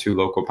have the two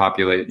local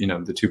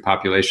the two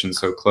populations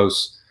so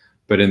close.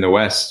 But in the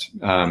West,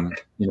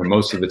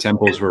 most of the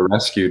temples were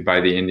rescued by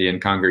the Indian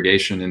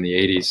congregation in the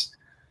 80s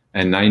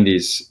and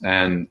 90s.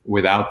 And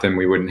without them,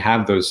 we wouldn't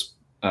have those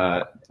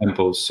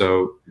temples.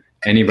 So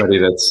anybody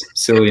that's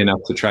silly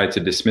enough to try to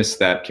dismiss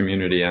that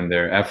community and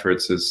their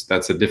efforts,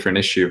 that's a different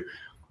issue.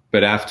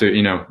 But after,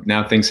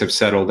 now things have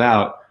settled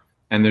out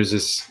and there's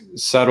this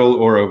subtle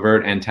or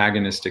overt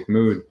antagonistic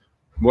mood,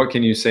 what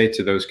can you say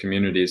to those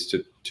communities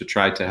to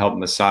try to help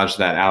massage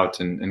that out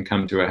and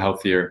come to a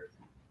healthier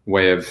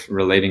way of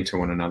relating to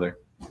one another?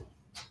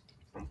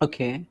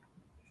 Okay.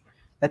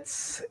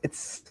 It's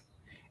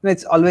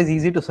always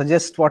easy to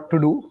suggest what to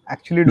do.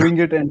 Actually doing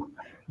it and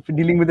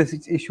dealing with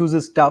the issues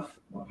is tough.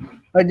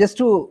 But just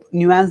to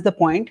nuance the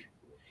point,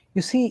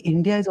 you see,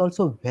 India is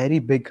also very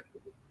big.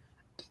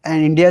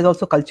 And India is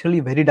also culturally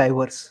very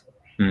diverse.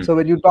 So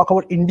when you talk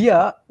about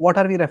India, what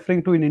are we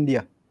referring to in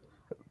India?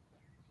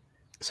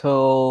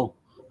 So,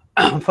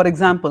 for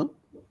example,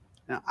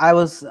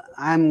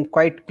 I'm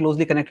quite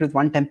closely connected with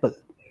one temple,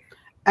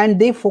 and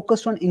they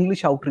focused on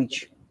English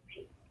outreach.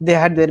 They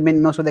had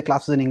most of their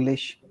classes in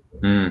English.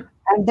 And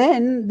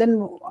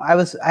then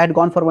I had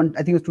gone for one, I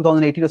think it was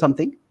 2018 or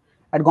something.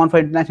 I'd gone for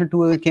international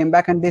tour, came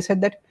back, and they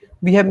said that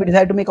we have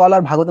decided to make all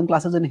our Bhagavatam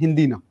classes in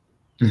Hindi now.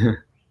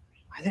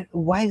 I said,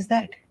 why is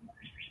that?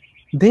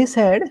 They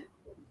said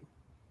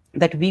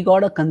that we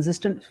got a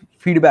consistent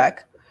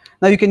feedback.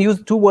 Now you can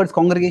use two words,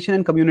 congregation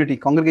and community.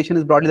 Congregation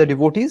is broadly the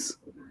devotees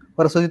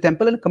for Associate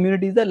Temple, and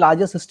community is the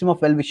larger system of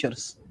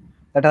well-wishers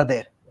that are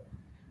there.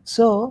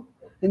 So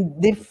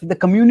the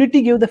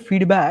community gave the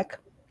feedback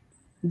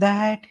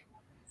that,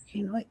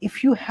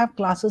 if you have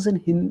classes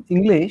in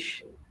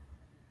English,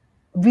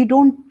 we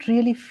don't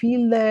really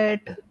feel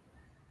that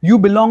you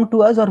belong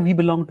to us or we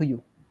belong to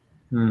you.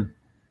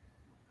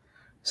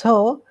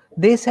 So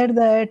they said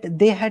that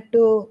they had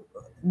to,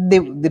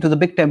 it was a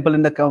big temple,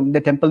 and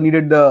the temple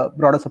needed the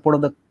broader support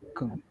of the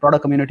broader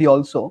community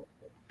also.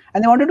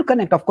 And they wanted to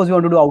connect. Of course, we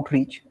want to do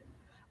outreach.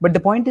 But the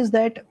point is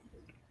that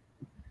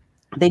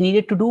they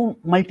needed to do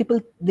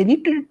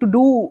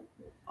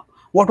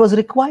what was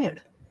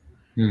required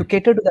to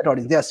cater to that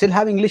audience. They still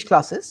have English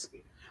classes,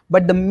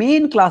 but the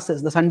main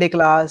classes, the Sunday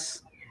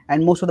class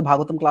and most of the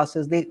Bhagavatam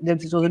classes, they've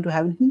chosen to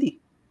have in Hindi.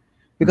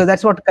 Because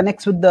that's what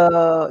connects with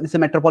it's a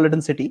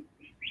metropolitan city.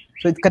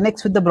 So it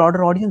connects with the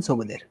broader audience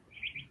over there.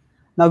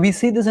 Now we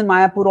see this in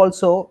Mayapur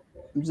also,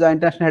 which is the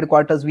international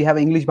headquarters. We have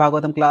English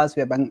Bhagavatam class,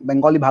 we have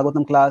Bengali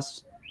Bhagavatam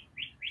class.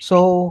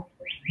 So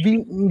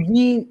we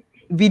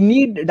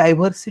need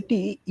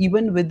diversity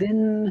even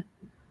within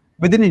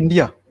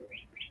India.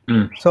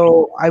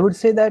 So I would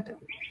say that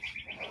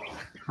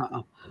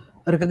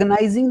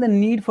recognizing the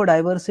need for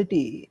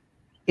diversity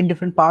in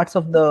different parts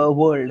of the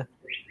world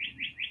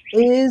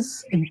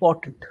is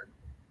important,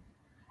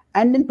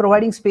 and in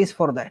providing space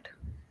for that.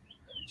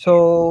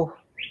 So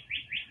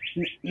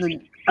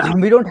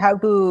we don't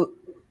have to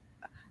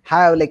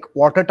have like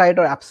watertight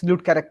or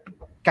absolute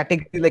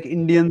categories like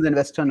Indians and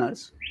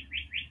Westerners.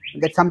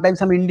 That sometimes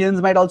some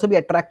Indians might also be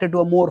attracted to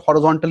a more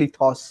horizontal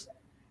ethos.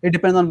 It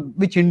depends on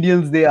which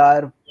Indians they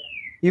are.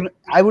 Even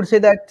I would say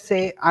that,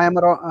 I am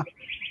around,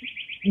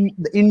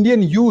 the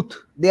Indian youth,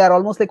 they are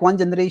almost like one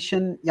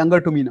generation younger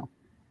to me now.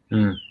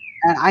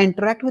 and I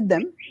interact with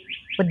them,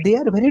 but they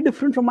are very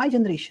different from my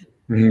generation.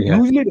 Yeah.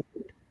 Hugely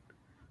different.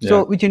 So,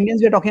 Yeah. which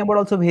Indians we are talking about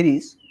also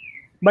varies.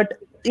 But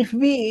if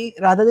we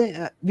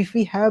if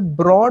we have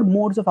broad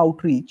modes of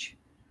outreach,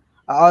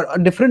 or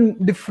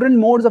different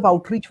modes of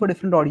outreach for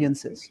different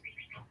audiences,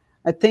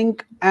 I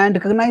think, and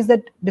recognize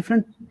that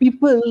different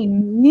people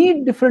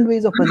need different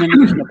ways of presenting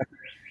Krishna consciousness.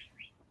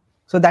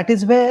 So that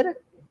is where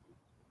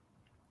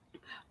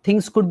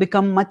things could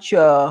become much.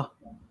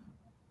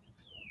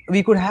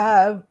 We could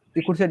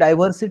say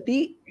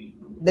diversity.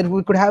 Then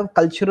we could have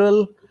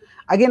cultural.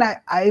 Again,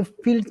 I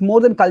feel it's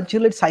more than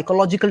cultural. It's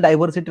psychological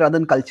diversity rather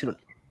than cultural.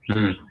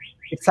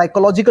 It's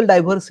psychological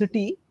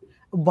diversity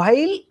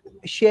while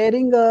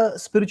sharing a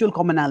spiritual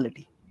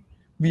commonality.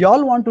 We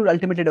all want to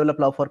ultimately develop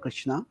love for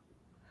Krishna,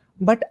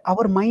 but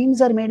our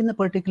minds are made in a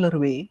particular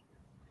way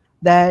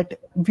that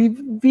we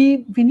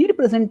need a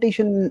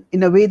presentation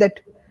in a way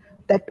that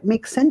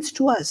makes sense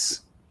to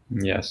us.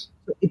 Yes.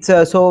 It's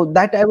so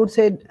that I would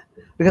say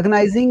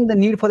recognizing the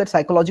need for that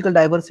psychological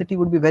diversity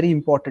would be very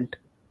important,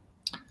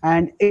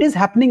 and it is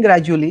happening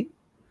gradually.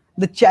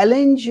 The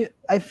challenge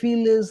I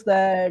feel is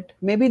that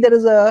maybe there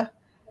is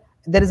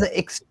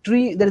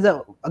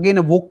again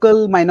a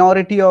vocal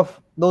minority of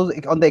those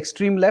on the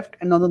extreme left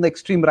and on the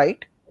extreme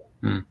right.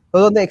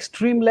 Those on the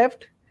extreme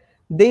left,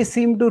 they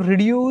seem to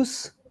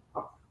reduce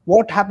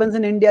what happens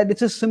in India.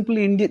 This is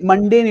simply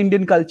mundane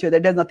Indian culture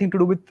that has nothing to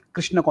do with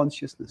Krishna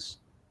consciousness.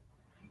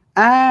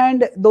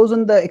 And those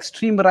on the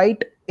extreme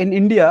right in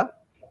India,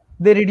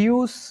 they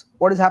reduce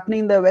what is happening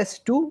in the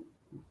West to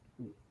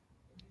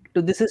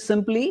this is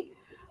simply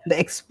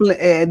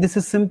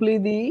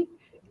the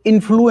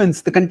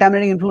influence, the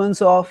contaminating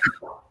influence of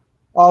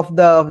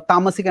the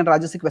tamasic and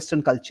rajasic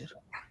Western culture,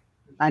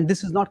 and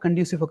this is not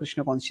conducive for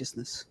Krishna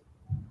consciousness.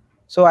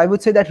 So I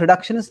would say that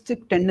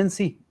reductionistic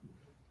tendency,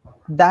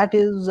 that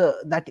is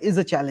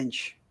a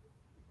challenge.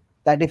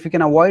 That if we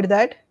can avoid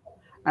that,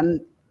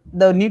 and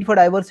the need for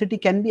diversity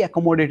can be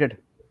accommodated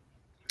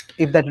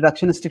if that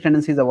reductionistic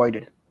tendency is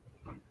avoided.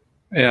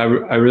 Yeah,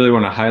 I really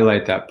want to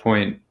highlight that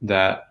point,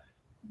 that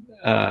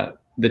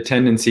the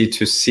tendency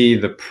to see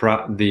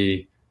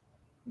the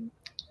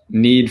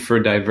need for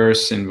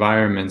diverse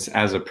environments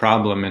as a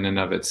problem in and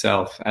of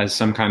itself, as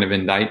some kind of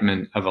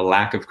indictment of a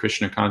lack of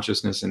Krishna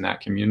consciousness in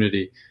that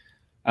community.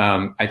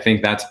 I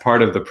think that's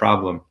part of the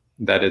problem,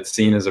 that it's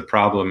seen as a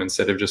problem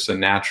instead of just a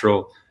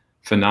natural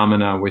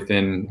phenomena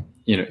within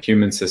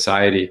human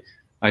society.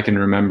 I can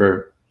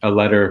remember a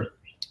letter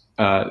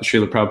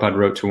Srila Prabhupada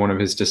wrote to one of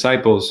his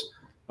disciples,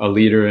 a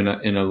leader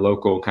in a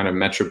local kind of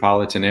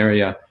metropolitan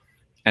area.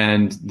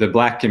 And the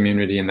Black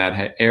community in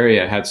that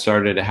area had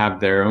started to have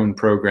their own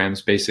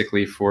programs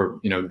basically for,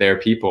 their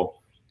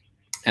people.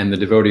 And the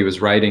devotee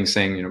was writing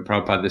saying,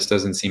 Prabhupada, this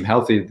doesn't seem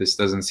healthy. This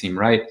doesn't seem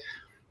right.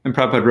 And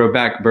Prabhupada wrote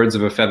back, birds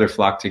of a feather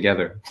flock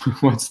together.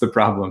 What's the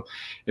problem?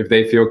 If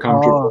they feel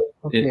comfortable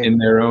in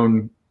their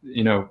own,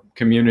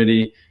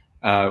 community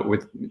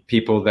with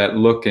people that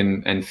look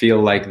and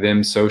feel like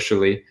them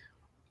socially,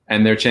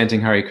 and they're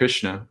chanting Hare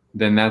Krishna,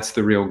 then that's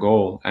the real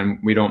goal. And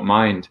we don't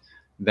mind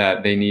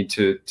that they need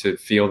to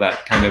feel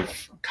that kind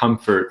of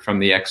comfort from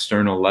the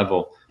external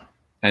level.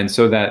 And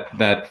so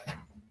that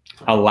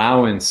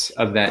allowance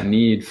of that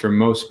need for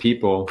most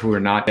people who are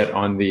not yet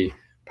on the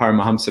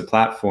Paramahamsa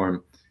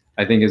platform,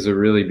 I think is a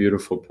really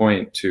beautiful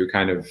point to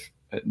kind of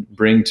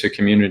bring to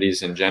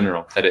communities in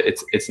general, that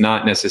it's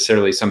not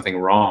necessarily something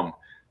wrong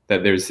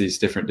that there's these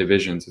different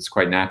divisions. It's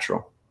quite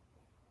natural.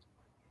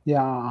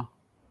 Yeah,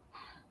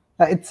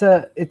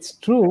 it's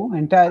true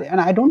entirely, and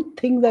I don't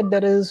think that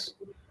there is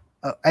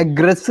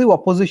aggressive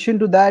opposition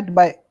to that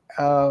by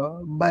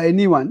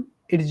anyone.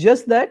 It's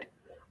just that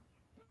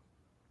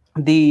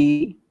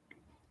the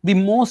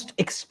most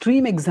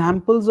extreme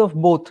examples of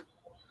both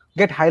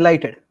get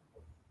highlighted.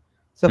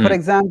 So, for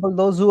example,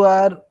 those who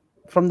are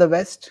from the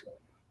West,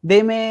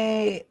 they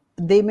may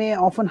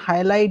often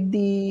highlight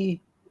the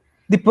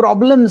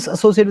problems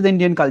associated with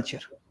Indian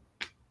culture.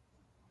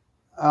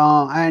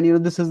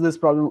 And this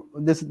problem.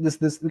 This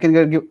we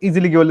can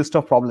easily give a list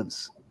of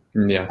problems.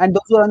 Yeah. And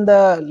those who are on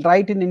the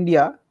right in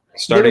India,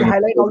 they will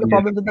highlight all the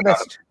problems in the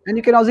West, and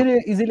you can also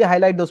easily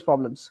highlight those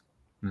problems.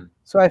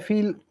 So I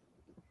feel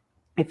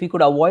if we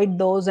could avoid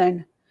those,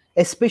 and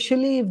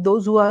especially if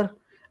those who are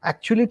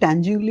actually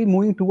tangibly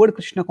moving toward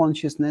Krishna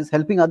consciousness,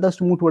 helping others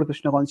to move toward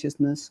Krishna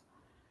consciousness,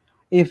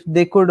 if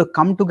they could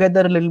come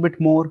together a little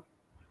bit more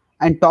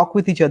and talk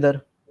with each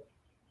other,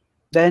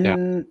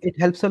 then it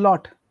helps a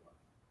lot.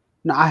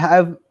 Now,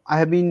 I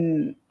have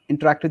been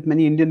interacted with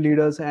many Indian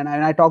leaders, and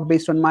I talk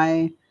based on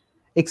my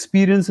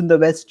experience in the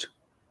West,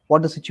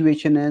 what the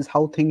situation is,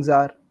 how things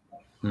are.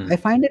 I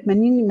find that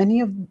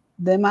many of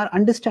them are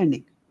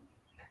understanding.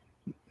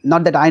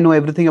 Not that I know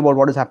everything about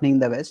what is happening in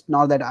the West,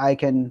 not that I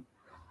can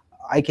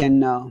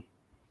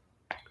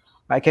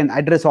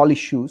address all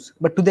issues,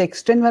 but to the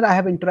extent where I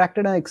have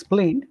interacted and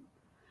explained,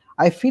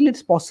 I feel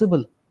it's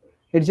possible.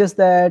 It's just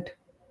that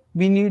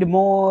we need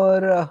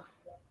more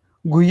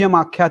guhyam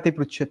akhyate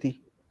pruchyati.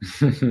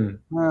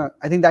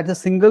 I think that's the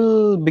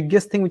single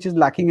biggest thing which is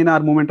lacking in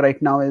our movement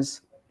right now,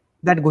 is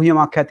That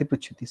guhyamakyati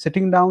puchati,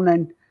 sitting down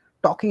and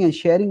talking and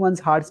sharing one's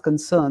heart's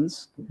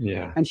concerns,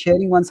 and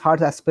sharing one's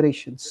heart's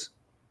aspirations,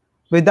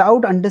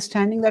 without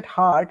understanding that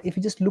heart. If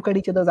you just look at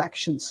each other's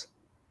actions,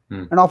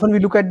 and often we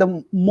look at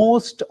the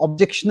most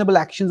objectionable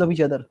actions of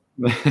each other,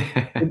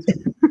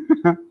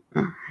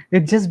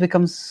 it just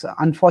becomes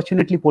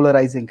unfortunately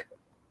polarizing.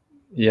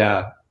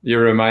 Yeah,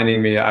 you're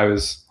reminding me.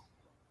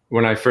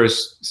 When I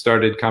first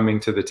started coming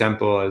to the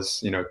temple,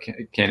 as you know,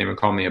 can't even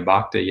call me a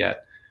bhakta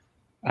yet.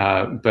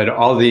 But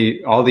all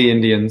the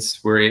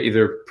Indians were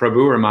either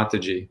Prabhu or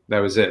Mataji. That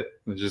was it.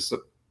 It was just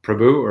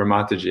Prabhu or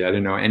Mataji. I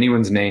didn't know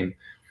anyone's name.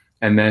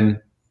 And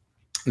then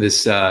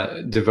this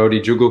devotee,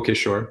 Jugal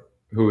Kishore,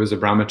 who was a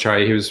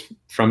brahmachari, he was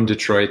from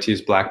Detroit.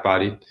 He's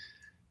black-bodied.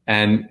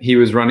 And he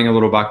was running a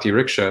little bhakti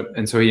rickshaw.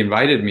 And so he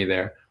invited me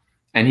there.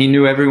 And he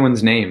knew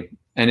everyone's name.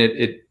 And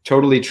it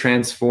totally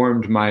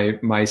transformed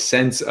my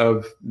sense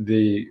of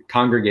the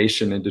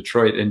congregation in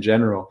Detroit in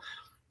general,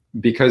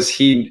 because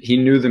he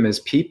knew them as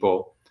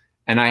people.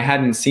 And I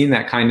hadn't seen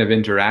that kind of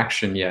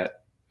interaction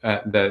yet.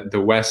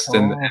 The West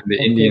and the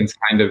Indians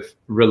kind of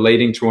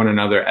relating to one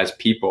another as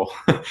people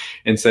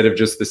instead of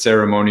just the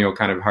ceremonial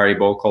kind of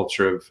Haribol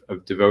culture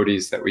of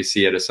devotees that we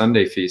see at a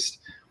Sunday feast.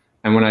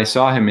 And when I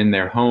saw him in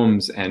their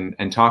homes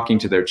and talking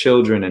to their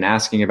children and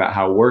asking about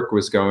how work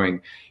was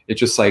going, it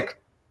just like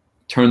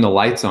turned the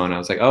lights on. I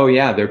was like, oh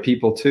yeah, they're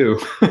people too.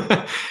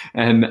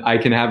 And I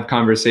can have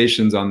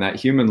conversations on that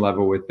human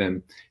level with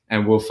them.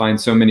 And we'll find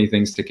so many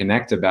things to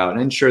connect about.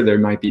 And sure, there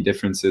might be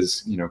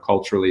differences, you know,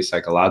 culturally,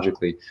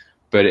 psychologically,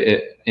 but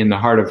in the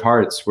heart of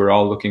hearts, we're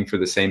all looking for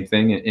the same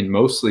thing in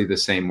mostly the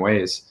same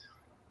ways.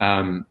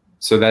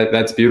 So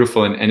that's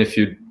beautiful. And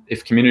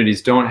if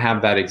communities don't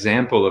have that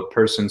example of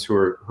persons who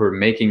are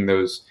making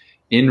those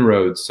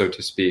inroads, so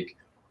to speak,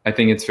 I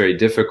think it's very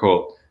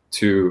difficult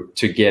to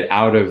get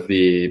out of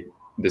the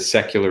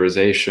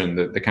secularization,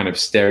 the kind of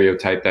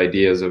stereotyped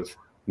ideas of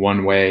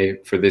one way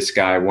for this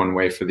guy, one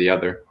way for the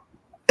other.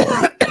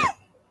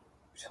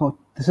 So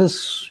this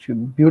is a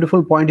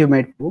beautiful point you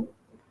made, Pooh,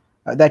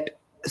 that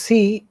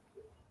see,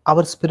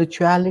 our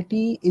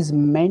spirituality is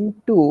meant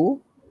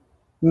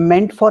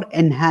for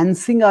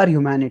enhancing our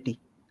humanity,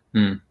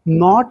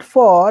 not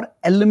for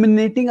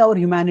eliminating our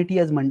humanity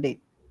as mundane.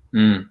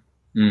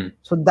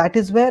 So that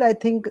is where I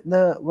think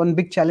the one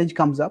big challenge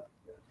comes up.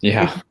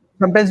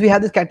 Sometimes we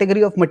have this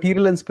category of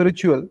material and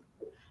spiritual,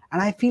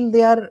 and I feel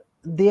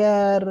they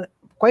are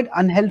quite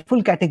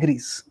unhelpful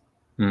categories.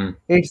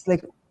 It's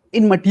like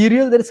in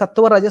material there is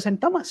sattva, rajas,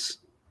 and tamas,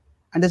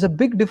 and there's a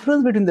big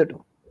difference between the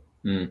two.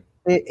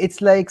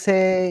 It's like,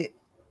 say,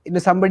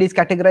 somebody is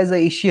categorized as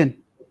Asian.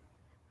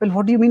 Well,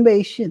 what do you mean by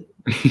Asian?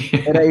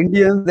 There are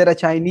Indians, there are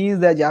Chinese,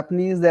 there are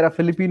Japanese, there are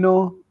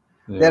Filipino,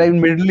 there are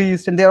in Middle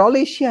East, and they're all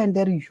Asia, and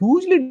they're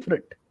hugely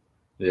different.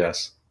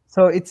 Yes.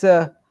 So it's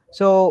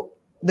so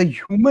the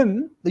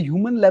human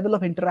level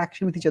of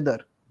interaction with each other,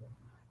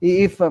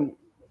 if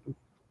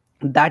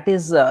that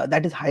is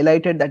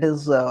highlighted,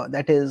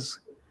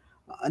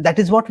 that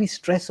is what we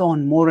stress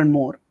on more and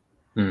more,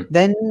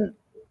 then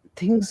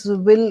things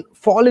will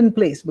fall in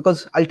place,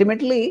 because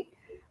ultimately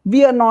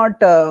we are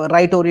not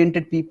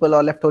right-oriented people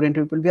or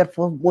left-oriented people.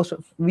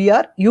 We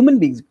are human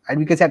beings, and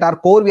we can say at our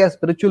core we are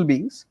spiritual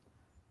beings.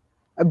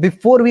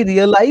 Before we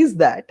realize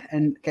that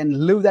and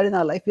can live that in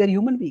our life, we are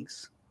human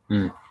beings.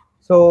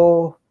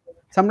 So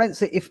sometimes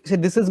say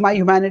this is my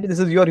humanity, this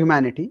is your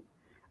humanity,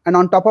 and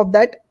on top of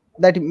that,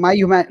 there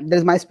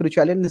is my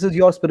spirituality, and this is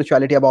your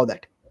spirituality above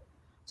that.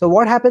 So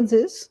what happens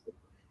is,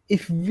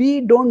 if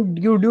we don't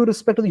give due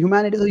respect to the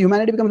humanity, so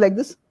humanity becomes like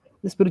this,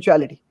 the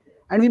spirituality,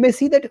 and we may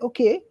see that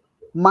okay,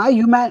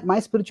 my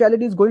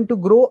spirituality is going to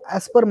grow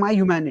as per my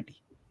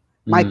humanity,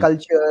 my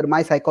culture,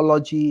 my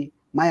psychology,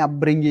 my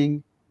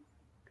upbringing.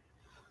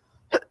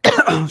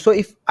 So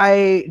if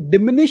I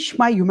diminish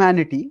my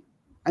humanity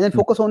and then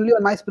focus only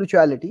on my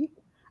spirituality,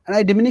 and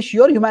I diminish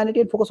your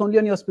humanity and focus only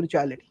on your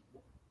spirituality,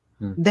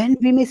 then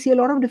we may see a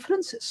lot of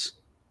differences.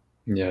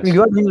 Yes.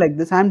 You are doing like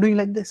this, I am doing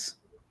like this.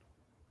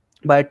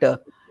 But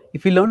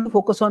if we learn to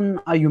focus on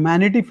our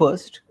humanity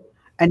first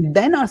and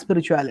then our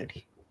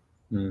spirituality,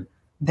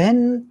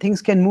 then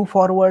things can move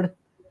forward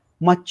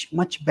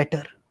much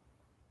better.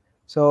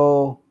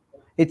 So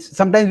it's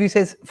sometimes we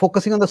say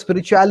focusing on the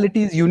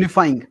spirituality is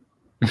unifying.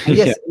 And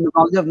yes,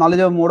 knowledge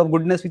of mode of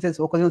goodness, we say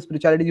focusing on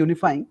spirituality is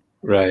unifying.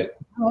 Right.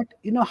 But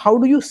how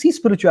do you see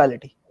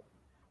spirituality?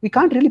 We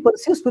can't really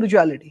pursue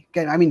spirituality.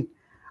 I mean,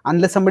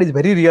 unless somebody is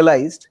very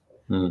realized,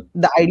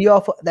 the idea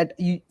of that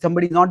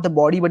somebody is not the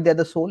body but they're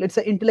the soul, it's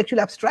an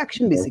intellectual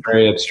abstraction basically.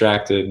 Very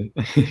abstracted.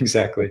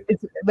 Exactly.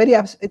 It's very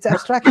it's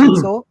abstraction.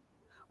 So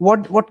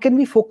what can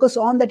we focus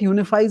on that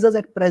unifies us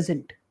at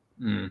present?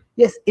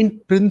 Yes, in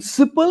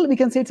principle we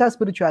can say it's our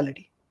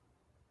spirituality,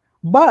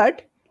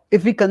 but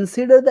if we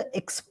consider the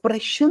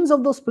expressions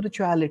of those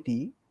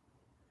spirituality,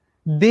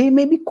 they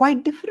may be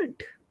quite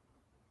different.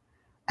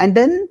 And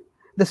then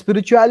the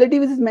spirituality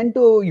which is meant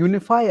to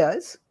unify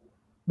us,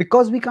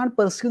 because we can't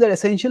pursue that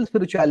essential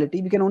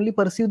spirituality, we can only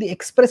pursue the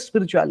expressed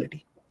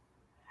spirituality.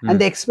 And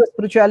the express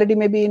spirituality,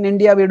 maybe in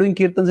India, we're doing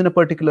kirtans in a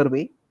particular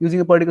way, using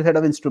a particular set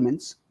of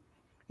instruments.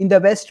 In the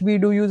West, we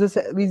use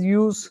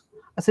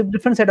a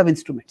different set of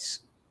instruments.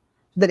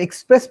 That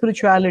express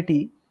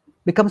spirituality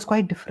becomes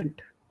quite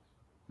different.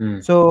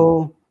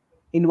 So,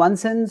 in one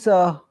sense,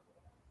 our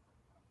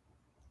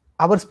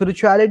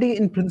spirituality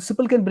in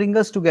principle can bring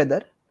us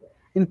together.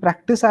 In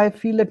practice, I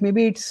feel that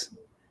maybe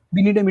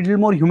we need a little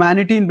more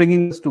humanity in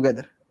bringing us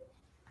together.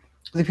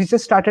 Because if we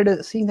just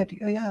started seeing that,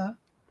 yeah,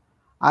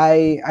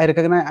 I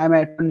recognize I'm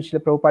a Srila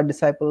Prabhupada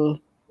disciple.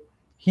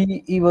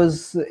 He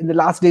was in the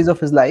last days of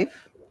his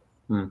life,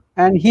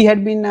 and he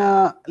had been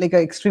like an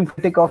extreme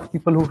critic of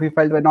people who he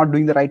felt were not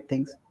doing the right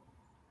things.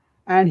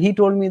 And he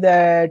told me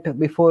that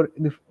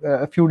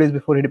a few days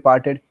before he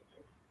departed,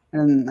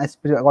 and I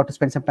got to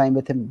spend some time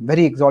with him,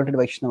 very exalted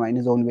Vaishnava in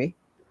his own way.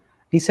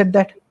 He said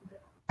that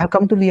I've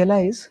come to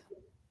realize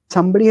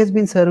somebody has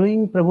been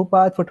serving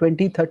Prabhupada for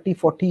 20, 30,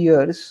 40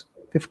 years,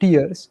 50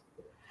 years,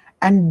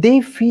 and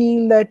they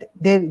feel that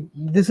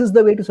this is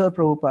the way to serve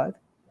Prabhupada.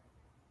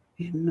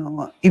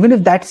 Even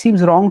if that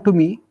seems wrong to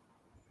me,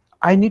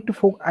 I need to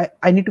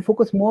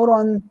focus more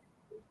on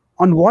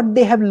what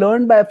they have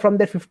learned from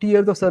their 50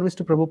 years of service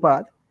to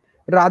Prabhupada,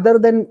 rather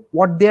than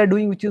what they are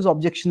doing, which is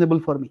objectionable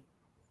for me.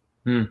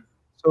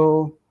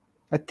 So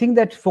I think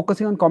that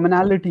focusing on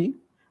commonality,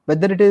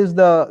 whether it is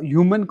the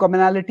human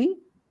commonality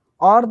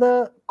or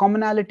the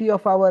commonality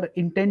of our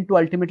intent to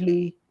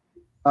ultimately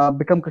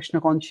become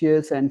Krishna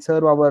conscious and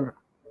serve our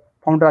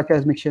founder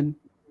Acharya's mission,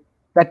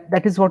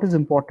 that is what is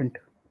important.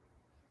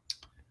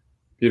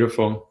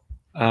 Beautiful.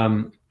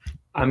 I'm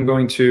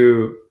going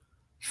to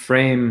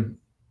frame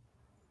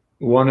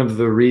one of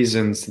the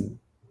reasons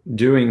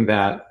doing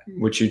that,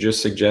 which you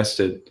just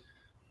suggested,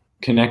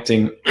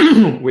 connecting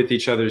with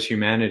each other's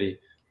humanity,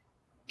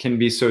 can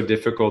be so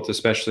difficult,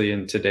 especially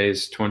in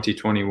today's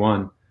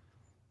 2021.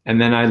 And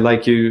then I'd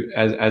like you,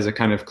 as a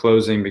kind of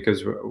closing,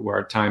 because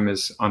our time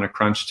is on a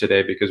crunch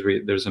today, because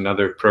there's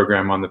another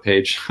program on the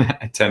page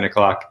at 10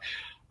 o'clock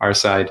our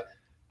side.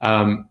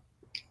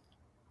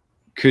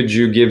 Could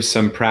you give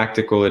some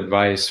practical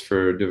advice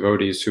for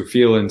devotees who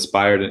feel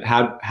inspired, and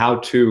how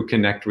to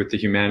connect with the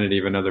humanity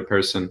of another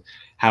person,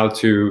 how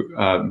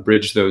to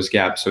bridge those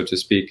gaps, so to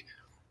speak?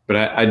 But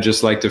I'd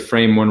just like to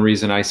frame one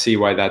reason I see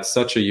why that's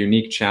such a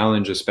unique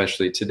challenge,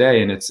 especially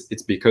today, and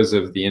it's because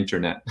of the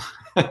internet.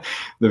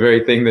 The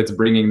very thing that's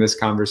bringing this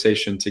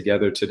conversation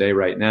together today,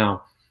 right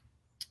now.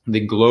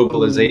 The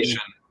globalization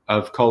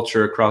of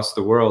culture across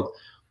the world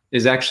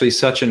is actually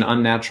such an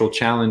unnatural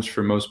challenge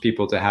for most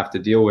people to have to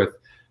deal with.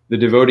 The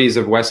devotees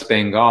of West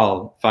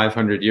Bengal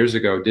 500 years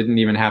ago didn't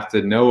even have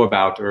to know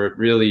about or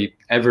really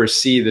ever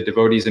see the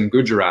devotees in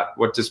Gujarat,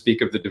 what to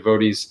speak of the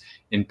devotees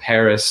in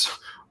Paris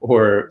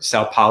or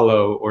Sao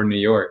Paulo or New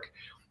York.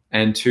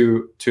 And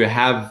to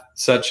have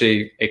such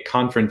a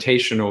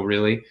confrontational,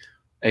 really,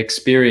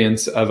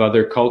 experience of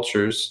other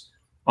cultures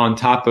on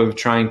top of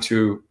trying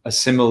to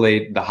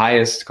assimilate the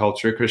highest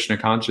culture, Krishna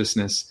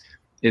consciousness,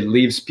 it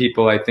leaves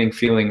people, I think,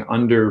 feeling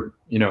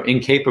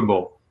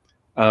incapable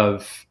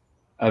of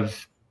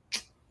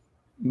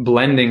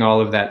blending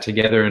all of that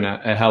together in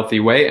a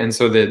healthy way. And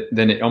so that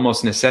then it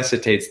almost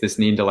necessitates this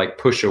need to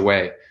push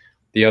away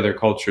the other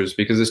cultures,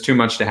 because it's too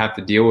much to have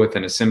to deal with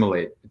and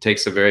assimilate. It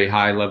takes a very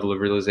high level of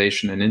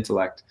realization and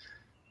intellect,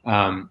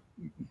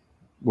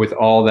 with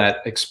all that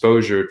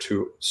exposure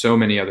to so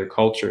many other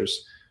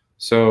cultures.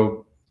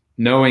 So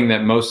knowing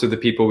that most of the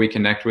people we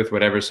connect with,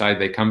 whatever side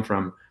they come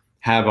from,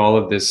 have all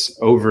of this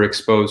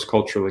overexposed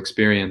cultural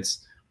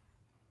experience,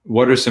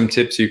 what are some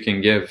tips you can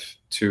give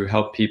to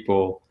help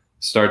people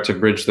start to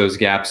bridge those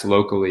gaps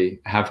locally,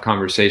 have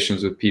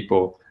conversations with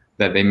people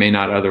that they may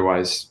not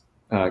otherwise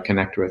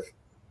connect with?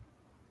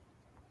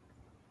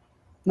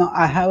 Now,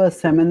 I have a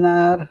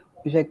seminar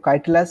which I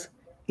title as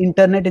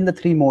Internet in the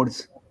Three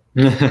Modes.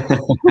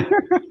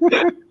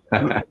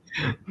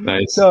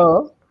 Nice.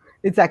 So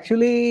it's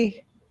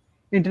actually,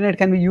 internet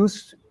can be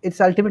used, it's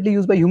ultimately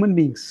used by human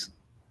beings.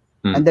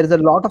 And there is a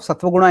lot of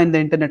sattva guna in the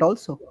internet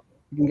also.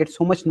 You can get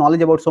so much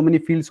knowledge about so many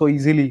fields so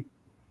easily.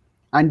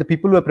 And the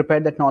people who have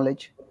prepared that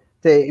knowledge,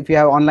 say if you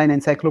have online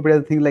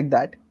encyclopedia, things like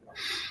that,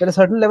 there is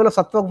a certain level of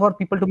sattva for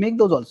people to make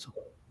those also.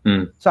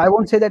 So I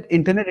won't say that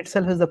internet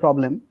itself is the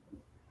problem.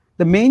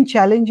 The main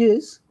challenge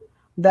is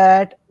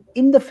that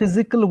in the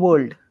physical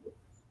world,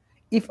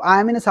 if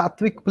I'm in a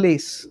sattvic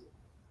place,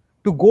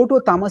 to go to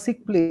a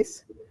tamasic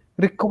place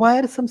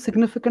requires some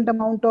significant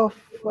amount of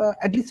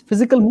at least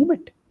physical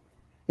movement.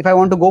 If I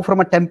want to go from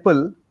a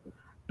temple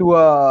to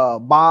a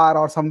bar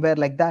or somewhere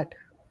like that,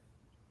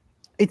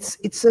 it's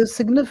a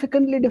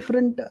significantly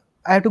different,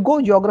 I have to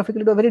go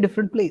geographically to a very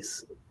different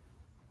place.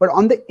 But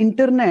on the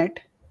internet,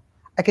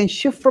 I can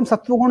shift from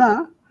sattva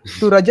guna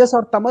to rajas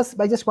or tamas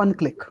by just one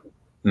click.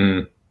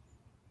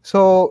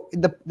 So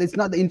the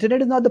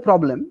internet is not the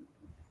problem.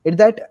 It's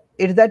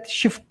that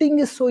shifting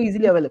is so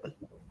easily available.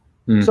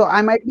 So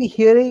I might be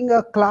hearing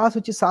a class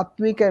which is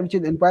sattvic and which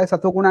inspires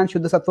sattva guna and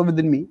shuddha sattva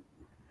within me,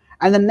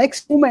 and the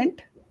next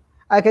moment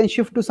I can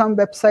shift to some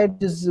website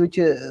which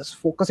is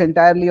focused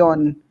entirely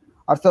on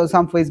or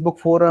some Facebook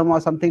forum or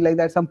something like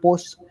that, some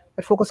posts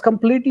that focus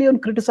completely on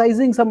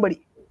criticizing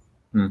somebody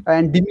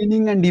and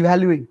demeaning and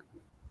devaluing.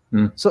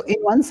 So in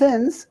one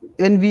sense,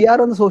 when we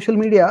are on the social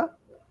media,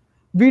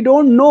 we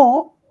don't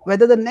know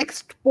whether the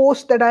next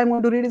post that I'm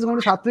going to read is going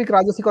to be Sattvic,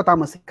 Rajasic, or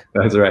Tamasic.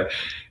 That's right.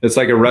 It's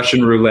like a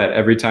Russian roulette.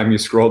 Every time you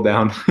scroll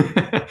down,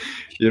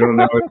 you don't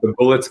know if the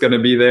bullet's going to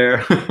be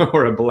there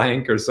or a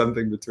blank or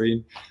something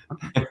between.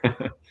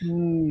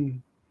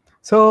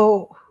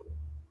 So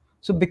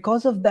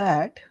because of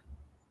that,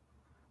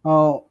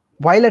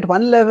 while at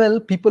one level,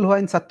 people who are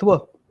in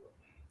Sattva,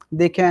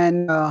 they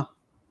can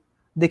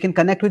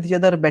connect with each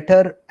other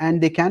better,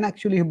 and they can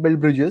actually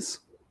build bridges.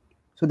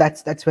 So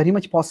that's very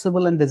much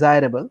possible and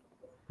desirable.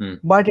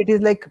 But it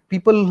is like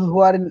people who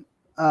are in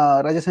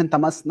Rajas and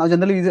Tamas. Now,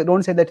 generally, we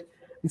don't say that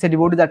we say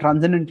devotees are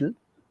transcendental.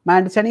 My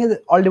understanding is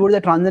all devotees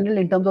are transcendental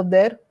in terms of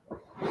their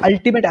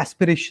ultimate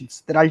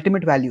aspirations, their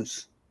ultimate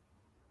values.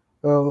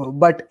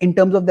 But in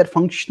terms of their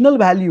functional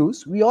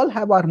values, we all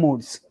have our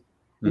modes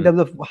in terms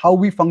of how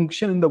we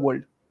function in the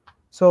world.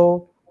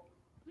 So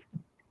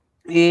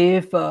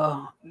if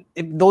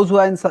those who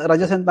are in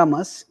Rajas and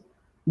Tamas,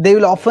 they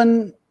will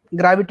often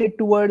gravitate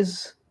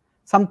towards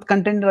some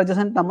content in Rajas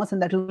and Tamas, and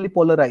that will really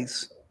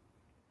polarize.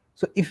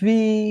 So if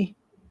we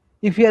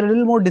are a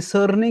little more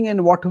discerning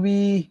in what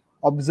we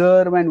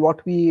observe and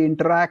what we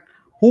interact,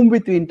 whom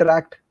with we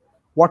interact,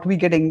 what we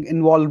get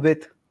involved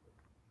with,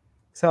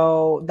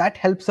 so that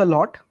helps a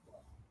lot.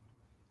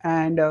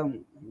 And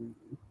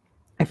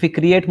if we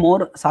create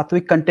more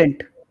Sattvic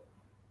content,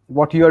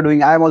 what you are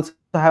doing, I also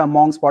have a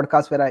Monk's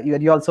podcast where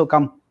you also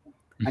come,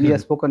 and you have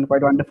spoken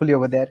quite wonderfully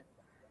over there.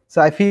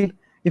 So I feel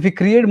if we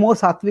create more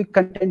Sattvic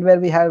content where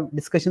we have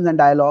discussions and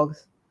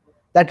dialogues,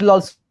 that will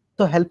also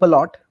help a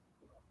lot.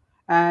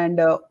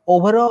 And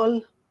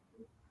overall,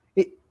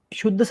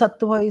 Shuddha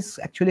Sattva is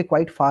actually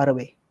quite far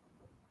away.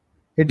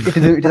 It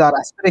is our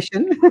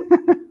aspiration.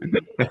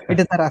 It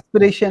is our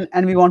aspiration,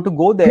 and we want to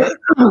go there.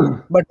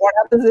 But what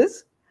happens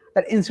is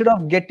that instead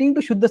of getting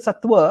to Shuddha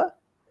Sattva,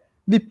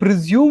 we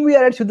presume we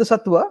are at Shuddha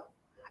Sattva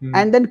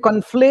and then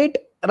conflate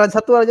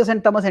Sattva, Rajas,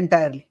 and Tamas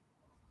entirely.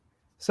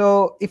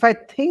 So if I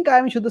think I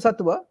am in Shuddha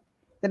Sattva,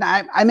 then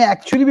I may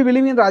actually be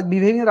behaving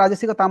in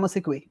Rajasic or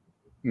Tamasic way.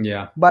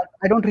 Yeah. But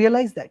I don't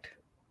realize that.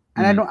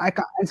 And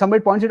and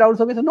somebody points it out,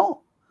 so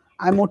no,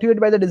 I'm motivated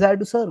by the desire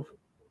to serve.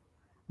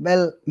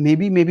 Well,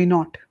 maybe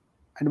not.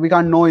 And we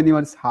can't know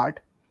anyone's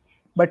heart.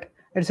 But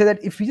let's say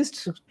that if we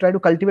just try to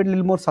cultivate a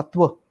little more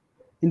Sattva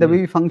in the way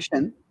we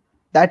function,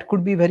 that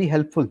could be very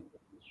helpful.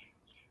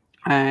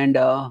 And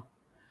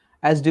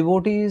as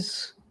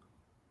devotees,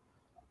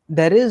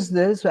 there's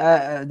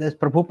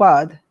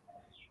Prabhupada.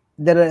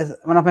 There is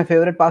one of my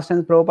favorite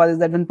pastimes. Prabhupada is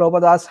that when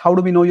Prabhupada asks, "How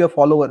do we know your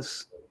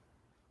followers?"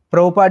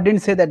 Prabhupada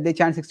didn't say that they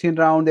chant 16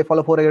 rounds, they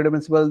follow 4 regular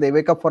principles, they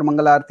wake up for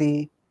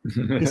Mangalarti.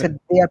 He said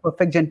they are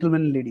perfect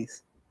gentlemen and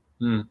ladies.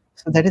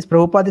 So that is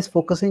Prabhupada is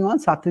focusing on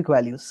Sattvic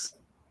values.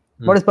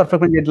 What does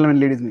perfect gentlemen and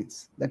ladies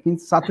means? That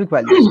means Sattvic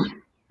values.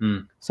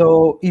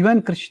 So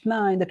even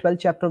Krishna in the 12th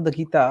chapter of the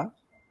Gita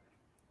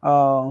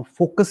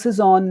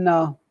focuses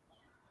on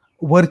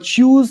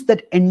virtues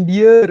that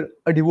endear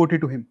a devotee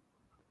to him.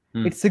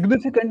 It's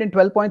significant in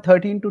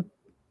 12.13 to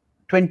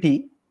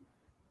 20.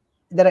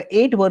 There are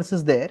 8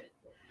 verses there,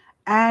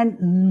 and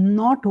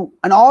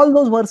all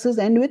those verses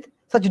end with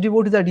such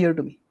devotees are dear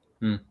to me.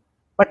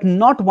 But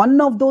not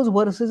one of those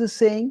verses is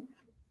saying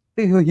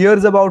who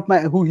hears about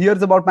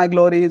my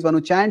glories, one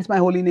who chants my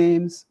holy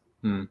names.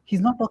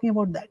 He's not talking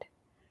about that.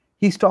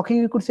 He's talking,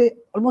 you could say,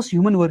 almost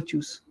human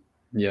virtues.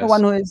 Yes.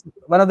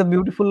 One of the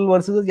beautiful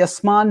verses is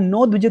Yasman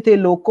no dvijate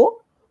loko,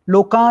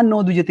 lokan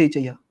no dvijate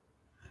chaya.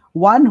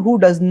 One who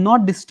does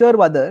not disturb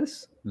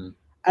others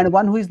and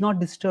one who is not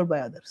disturbed by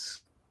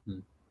others.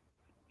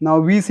 Now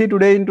we see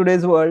today in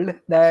today's world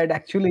that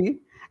actually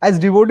as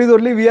devotees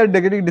only we are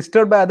getting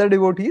disturbed by other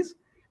devotees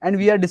and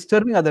we are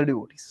disturbing other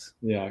devotees.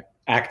 Yeah,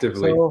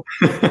 actively. So,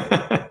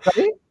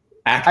 sorry?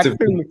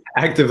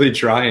 Actively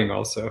trying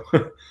also.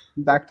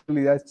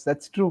 Actually,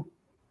 that's true.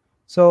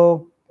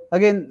 So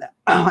again,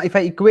 if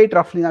I equate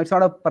roughly, now it's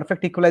not a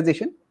perfect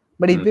equalization,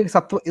 but if we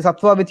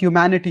sattva with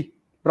humanity,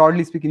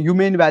 broadly speaking,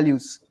 humane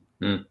values,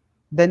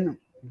 then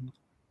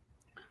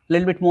a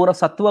little bit more of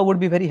sattva would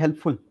be very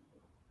helpful.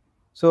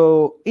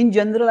 So in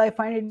general, I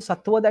find it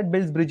sattva that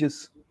builds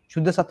bridges.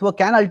 Shuddha sattva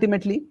can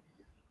ultimately,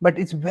 but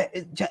it's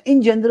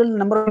in general,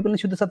 number of people in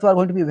Shuddha sattva are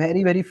going to be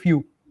very, very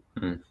few.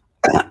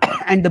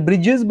 And the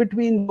bridges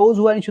between those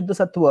who are in Shuddha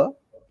sattva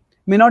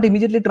may not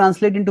immediately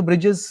translate into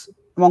bridges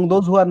among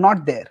those who are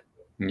not there.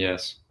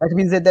 Yes. That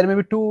means that there may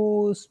be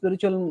two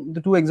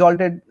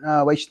exalted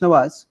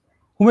Vaishnavas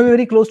who may be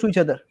very close to each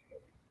other.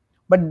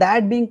 But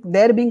their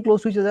being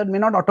close to each other may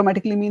not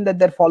automatically mean that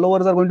their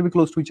followers are going to be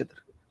close to each other.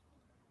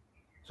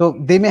 So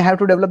they may have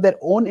to develop their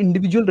own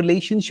individual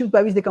relationships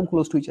by which they come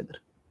close to each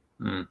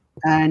other.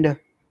 And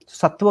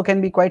sattva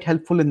can be quite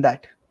helpful in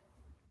that.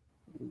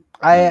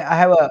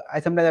 I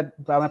sometimes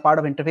I'm a part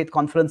of interfaith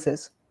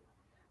conferences.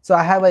 So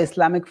I have an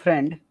Islamic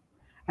friend,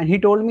 and he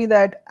told me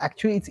that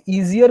actually it's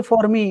easier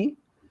for me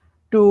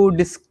to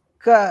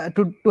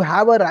to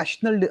have a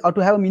rational or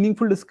to have a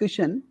meaningful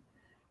discussion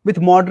with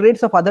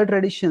moderates of other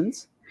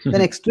traditions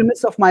than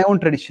extremists of my own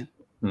tradition.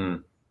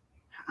 It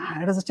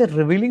was such a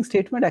revealing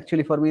statement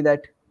actually for me,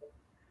 that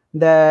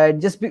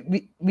just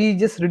we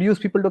just reduce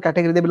people to a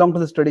category, they belong to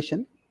this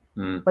tradition.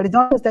 But it's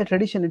not just that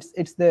tradition,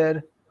 it's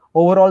their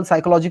overall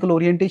psychological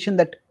orientation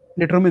that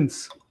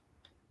determines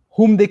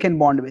whom they can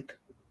bond with.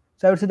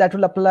 So I would say that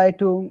will apply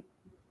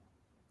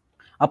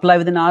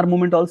within our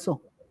movement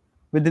also,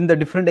 within the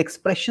different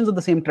expressions of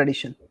the same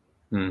tradition.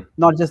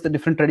 Not just the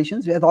different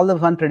traditions, we have all the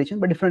one tradition,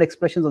 but different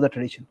expressions of the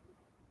tradition.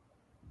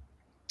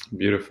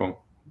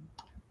 Beautiful.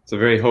 It's a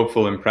very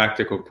hopeful and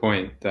practical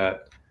point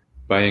that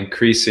by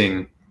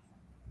increasing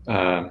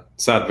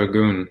sattva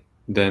gun,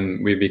 then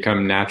we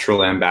become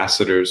natural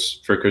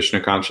ambassadors for Krishna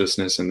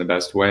consciousness in the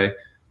best way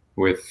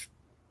with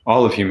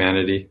all of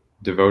humanity,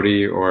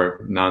 devotee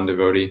or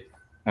non-devotee,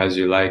 as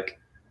you like.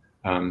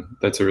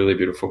 That's a really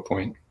beautiful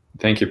point.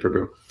 Thank you,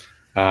 Prabhu.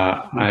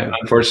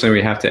 Unfortunately,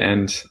 we have to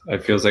end.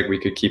 It feels like we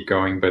could keep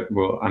going, but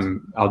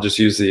I'll just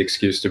use the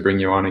excuse to bring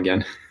you on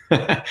again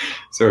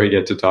so we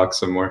get to talk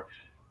some more.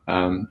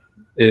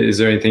 Is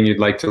there anything you'd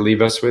like to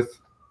leave us with,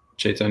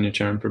 Chaitanya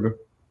Charan Prabhu?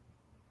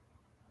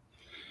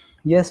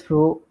 Yes,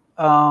 Prabhu.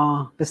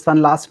 This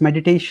one last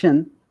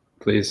meditation.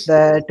 Please.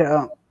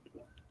 That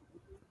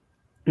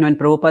when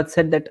Prabhupada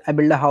said that I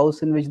build a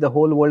house in which the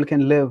whole world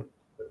can live,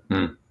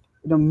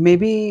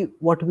 maybe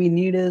what we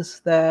need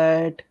is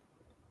that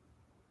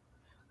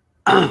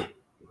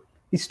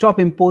we stop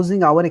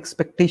imposing our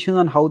expectations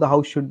on how the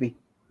house should be.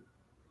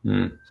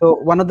 So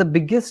one of the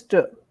biggest,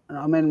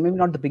 maybe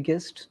not the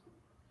biggest,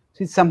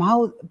 see,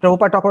 somehow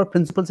Prabhupada talk about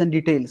principles and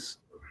details.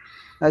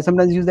 I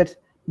sometimes use that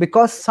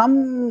because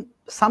some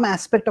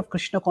aspect of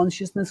Krishna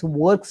consciousness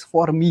works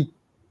for me.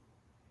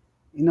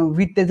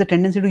 There's a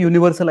tendency to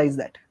universalize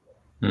that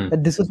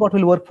this is what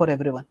will work for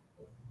everyone.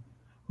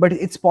 But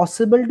it's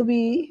possible to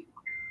be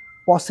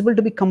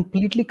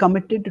completely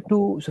committed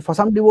to. So for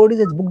some devotees,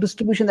 it's book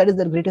distribution that is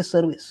their greatest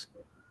service.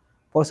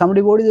 For some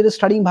devotees, it is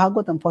studying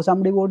Bhagavatam. For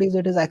some devotees,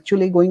 it is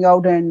actually going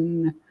out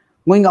and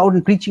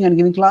preaching and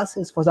giving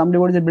classes. For some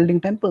devotees, it's building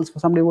temples. For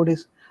some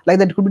devotees, like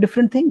that, it could be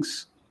different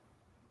things.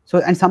 So,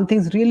 and some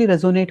things really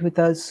resonate with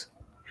us.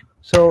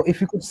 So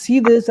if you could see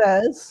this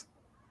as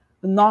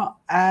not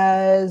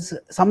as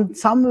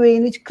some way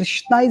in which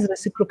Krishna is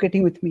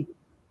reciprocating with me,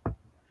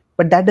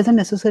 but that doesn't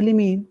necessarily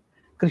mean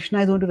Krishna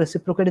is going to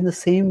reciprocate in the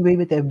same way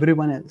with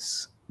everyone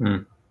else.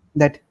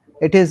 That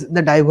it is,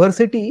 the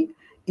diversity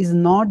is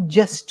not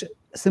just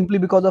simply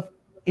because of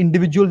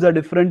individuals are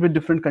different with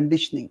different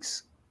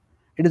conditionings.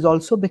 It is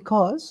also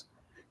because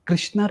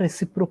Krishna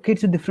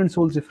reciprocates with different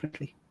souls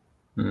differently.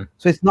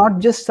 So it's not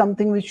just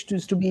something which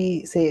is to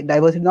be, say,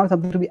 diversity, not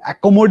something to be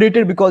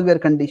accommodated because we are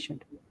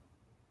conditioned.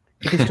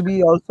 It is to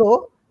be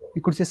also,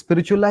 you could say,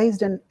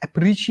 spiritualized and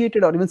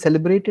appreciated or even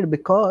celebrated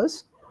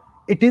because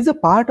it is a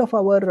part of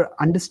our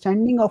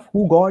understanding of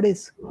who God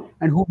is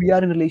and who we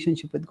are in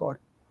relationship with God.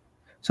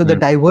 So the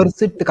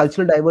diversity, the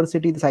cultural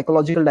diversity, the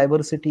psychological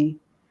diversity,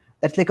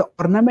 that's like an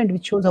ornament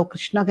which shows how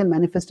Krishna can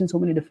manifest in so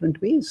many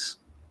different ways.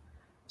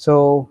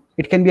 So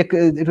it can be,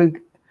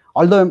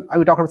 although I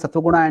will talk about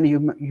Sattva-guna and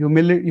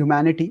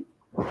humanity,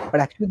 but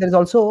actually there is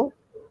also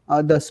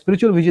the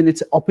spiritual vision.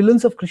 It's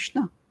opulence of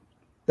Krishna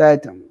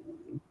that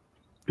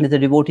the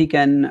devotee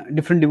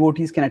different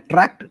devotees can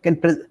attract,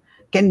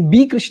 can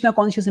be Krishna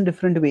conscious in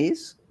different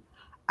ways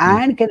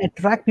and can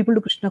attract people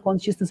to Krishna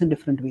consciousness in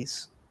different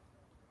ways.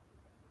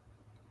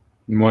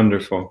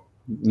 Wonderful.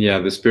 Yeah,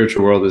 the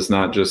spiritual world is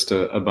not just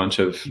a bunch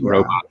of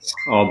robots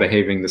all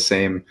behaving the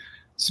same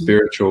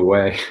spiritual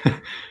way.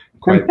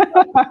 Quite.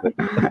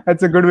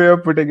 That's a good way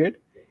of putting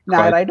it.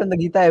 Now, I write on the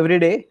Gita every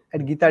day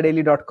at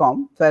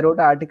gitadaily.com. So I wrote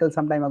an article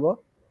some time ago.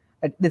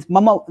 At this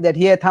mama that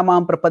here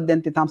thamam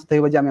prapadyanti tham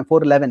sathayvajamya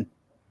 411.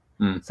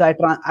 So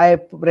I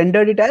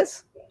rendered it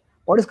as,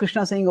 what is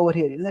Krishna saying over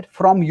here? Is that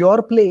from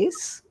your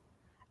place,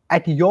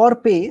 at your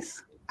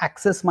pace,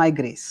 access my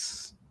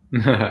grace.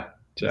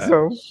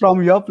 So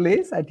from your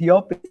place, at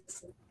your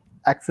pace,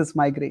 access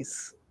my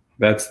grace.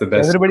 That's the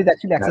best. So everybody's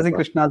actually accessing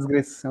Krishna's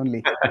grace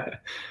only.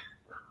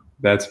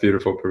 That's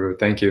beautiful, Prabhu.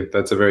 Thank you.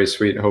 That's a very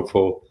sweet,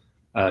 hopeful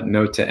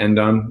note to end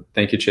on.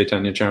 Thank you,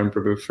 Chaitanya Charan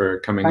Prabhu, for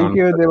coming on. Thank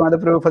you, Devada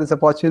Prabhu, for this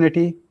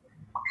opportunity,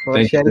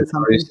 for sharing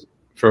something.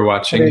 For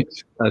watching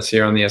us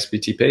here on the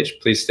SBT page.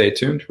 Please stay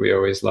tuned. We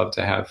always love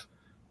to have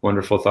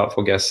wonderful,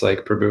 thoughtful guests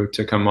like Prabhu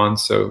to come on.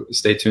 So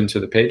stay tuned to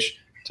the page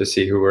to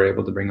see who we're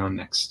able to bring on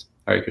next.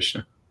 Hare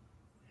Krishna.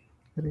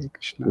 Hare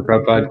Krishna.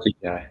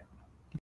 Bhagavad-Gītā.